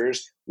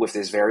users with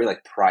this very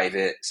like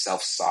private,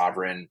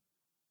 self-sovereign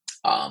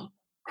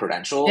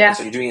credential. Yeah. And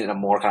so you're doing it in a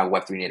more kind of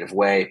Web3 native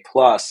way.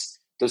 Plus,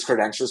 those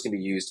credentials can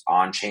be used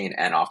on chain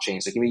and off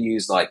chain. So it can be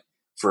used like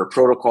for a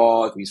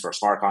protocol, it can be used for a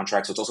smart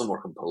contract. So it's also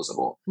more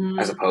composable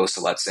as opposed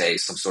to, let's say,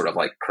 some sort of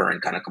like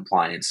current kind of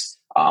compliance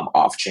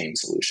off chain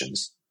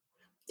solutions.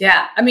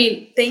 Yeah, I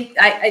mean,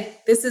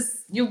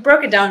 you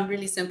broke it down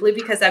really simply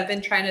because I've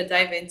been trying to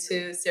dive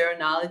into zero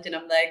knowledge, and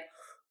I'm like,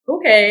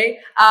 okay.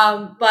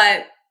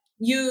 But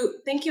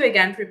thank you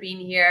again for being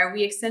here.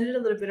 We extended a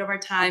little bit of our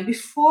time.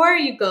 Before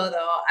you go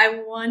though,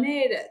 I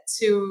wanted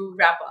to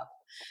wrap up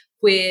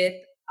with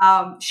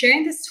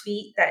sharing this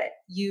tweet that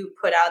you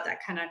put out that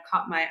kind of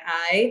caught my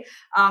eye,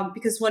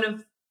 because one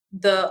of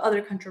the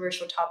other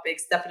controversial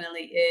topics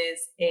definitely is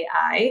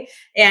AI.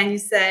 And you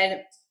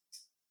said,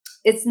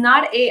 it's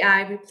not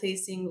AI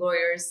replacing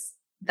lawyers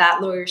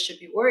that lawyers should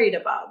be worried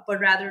about, but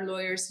rather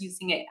lawyers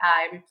using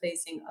AI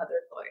replacing other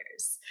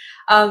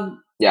lawyers.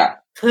 Yeah.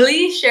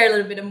 Please share a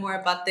little bit more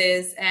about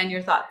this and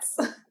your thoughts.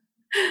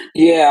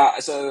 Yeah.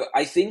 So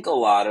I think a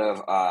lot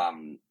of,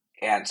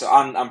 and so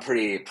I'm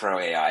pretty pro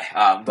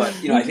AI, but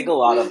I think a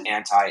lot of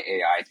anti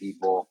AI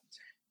people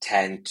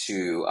tend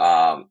to,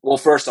 well,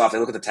 first off, they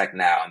look at the tech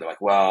now and they're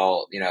like,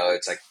 well,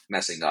 it's like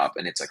messing up,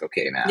 and it's like,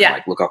 okay, man,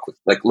 like look how quick,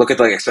 look at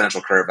the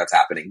exponential curve that's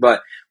happening.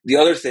 But the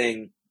other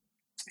thing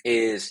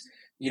is,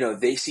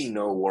 they see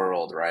no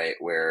world, right,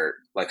 where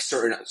like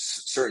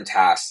certain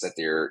tasks that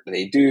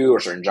they do or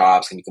certain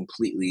jobs can be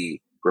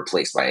completely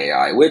replaced by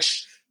AI,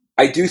 which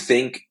I do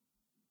think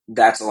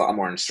that's a lot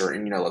more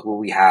uncertain. Like, will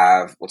we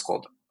have what's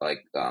called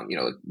like,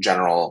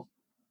 general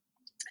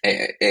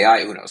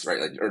AI, who knows, right?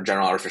 Like, or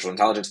general artificial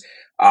intelligence,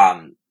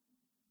 but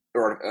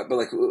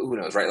like, who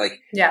knows, right? Like,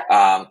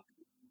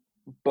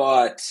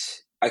 but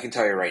I can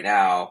tell you right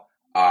now,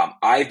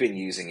 I've been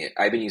using it.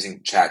 I've been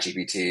using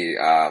ChatGPT,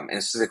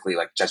 and specifically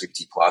like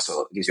ChatGPT Plus,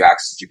 so it gives you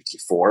access to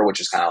GPT-4,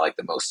 which is kind of like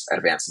the most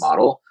advanced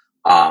model.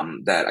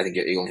 That I think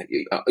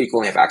you can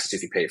only have access to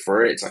if you pay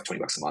for it. It's like $20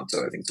 a month, so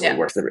I think it's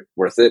really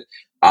worth it.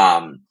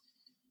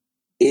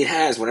 It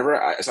has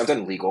so I've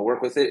done legal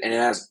work with it, and it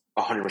has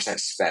 100%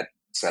 sped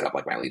up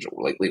like my legal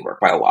work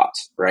by a lot,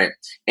 right?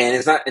 And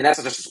that's not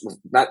just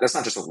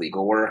with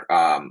legal work.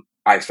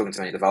 I've spoken to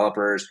many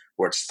developers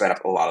where it's sped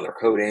up a lot of their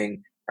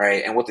coding,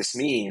 right? And what this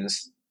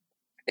means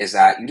is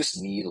that you just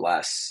need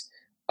less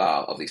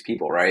of these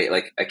people, right?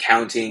 Like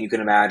accounting, you can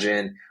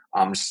imagine,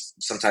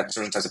 certain types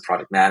of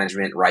project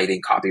management,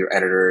 writing, copy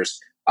editors.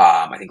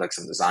 I think like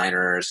some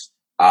designers,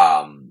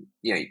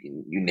 you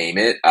name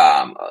it.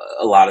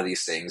 A lot of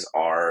these things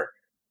are,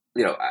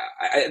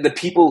 the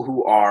people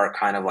who are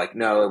kind of like,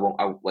 no, it won't,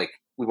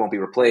 we won't be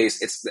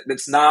replaced.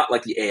 It's not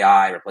like the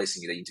AI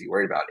replacing you that you need to be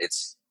worried about.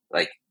 It's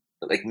like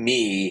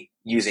me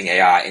using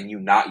AI and you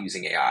not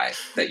using AI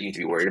that you need to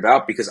be worried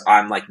about, because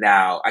I'm like,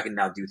 now I can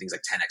now do things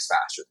like 10x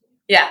faster.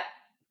 Yeah.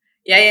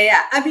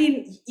 Yeah. I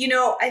mean,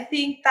 I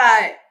think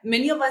that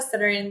many of us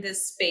that are in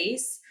this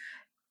space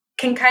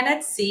can kind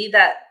of see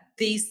that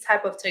these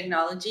type of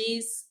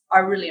technologies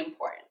are really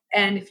important.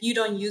 And if you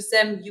don't use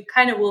them, you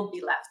kind of will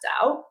be left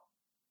out.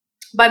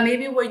 But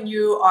maybe when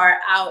you are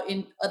out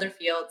in other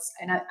fields,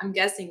 and I'm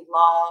guessing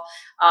law,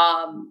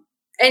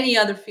 any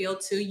other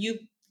field too,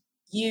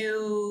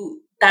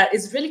 you that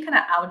is really kind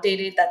of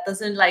outdated, that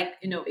doesn't like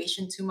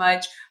innovation too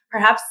much,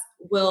 perhaps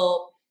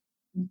will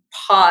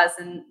pause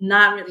and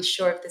not really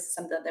sure if this is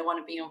something that they want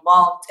to be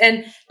involved.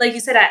 And like you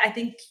said, I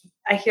think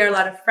I hear a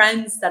lot of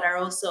friends that are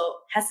also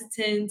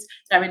hesitant,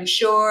 not really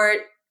sure.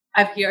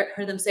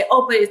 Heard them say,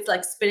 "Oh, but it's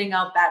like spitting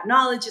out bad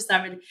knowledge. It's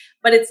not really,"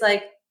 but it's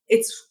like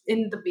it's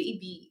in the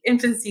baby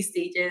infancy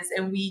stages,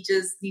 and we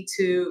just need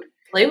to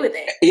play with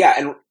it.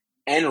 Yeah,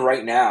 and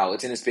right now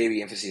it's in its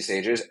baby infancy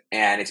stages,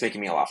 and it's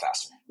making me a lot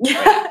faster.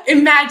 Yeah, right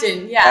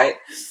imagine. Yeah,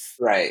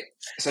 right.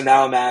 So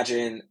now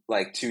imagine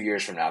like 2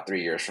 years from now,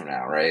 3 years from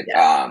now, right?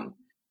 Yeah.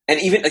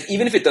 And even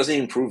if it doesn't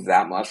improve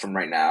that much from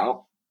right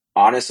now,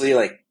 honestly,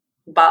 like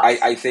Buff.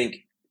 I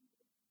think,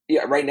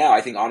 yeah, right now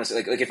I think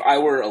honestly, like if I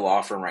were a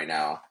law firm right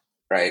now,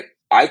 right,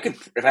 I could,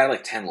 if I had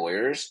like 10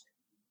 lawyers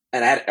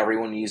and I had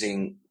everyone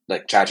using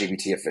like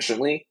ChatGPT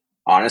efficiently,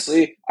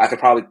 honestly, I could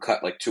probably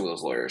cut like 2 of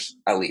those lawyers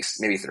at least,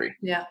 maybe 3.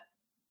 Yeah.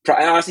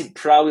 And honestly,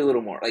 probably a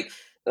little more.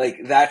 Like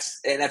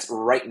that's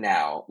right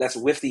now. That's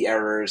with the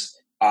errors.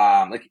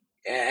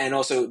 And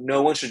also,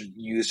 no one should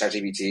use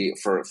ChatGPT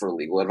for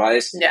legal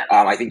advice. Yeah.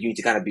 I think you need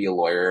to kind of be a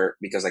lawyer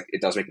because like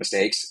it does make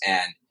mistakes,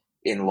 and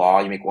in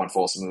law, you make one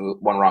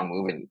wrong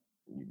move, and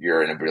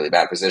you're in a really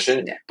bad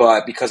position. Yeah.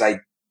 But because I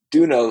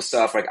do know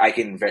stuff, like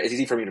it's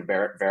easy for me to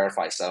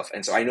verify stuff,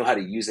 and so I know how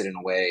to use it in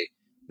a way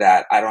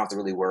that I don't have to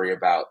really worry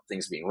about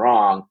things being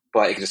wrong,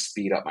 but it can just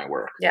speed up my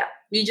work. Yeah,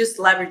 you just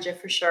leverage it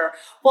for sure.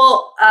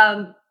 Well,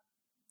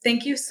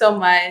 thank you so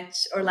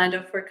much,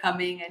 Orlando, for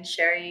coming and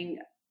sharing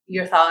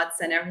your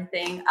thoughts and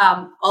everything.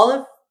 All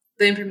of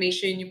the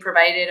information you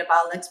provided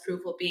about Lex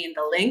Proof will be in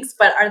the links,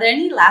 but are there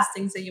any last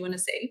things that you want to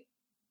say?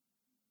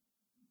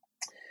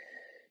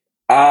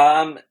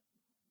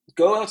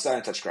 Go outside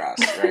and touch grass,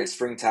 right?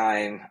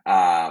 Springtime.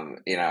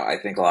 I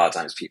think a lot of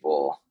times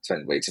people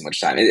spend way too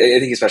much time. I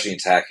think especially in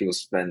tech, people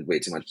spend way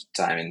too much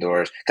time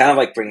indoors. Kind of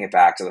like bringing it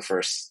back to the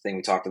first thing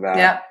we talked about.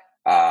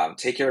 Yeah.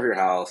 Take care of your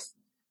health.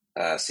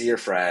 See your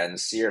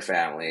friends. See your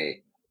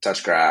family.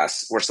 Touch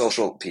grass. We're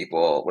social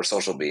people. We're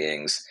social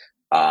beings.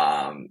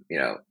 And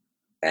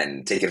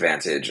take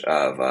advantage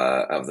of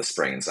the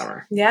spring and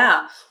summer.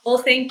 Yeah. Well,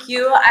 thank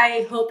you.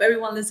 I hope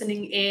everyone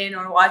listening in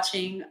or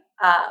watching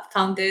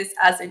found this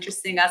as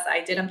interesting as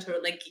I did. I'm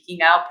totally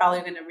geeking out,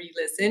 probably going to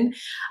re-listen.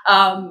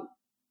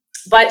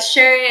 But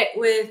share it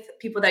with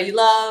people that you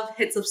love.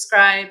 Hit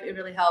subscribe. It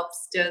really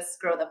helps just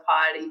grow the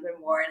pod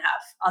even more and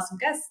have awesome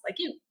guests like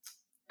you.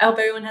 I hope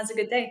everyone has a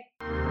good day.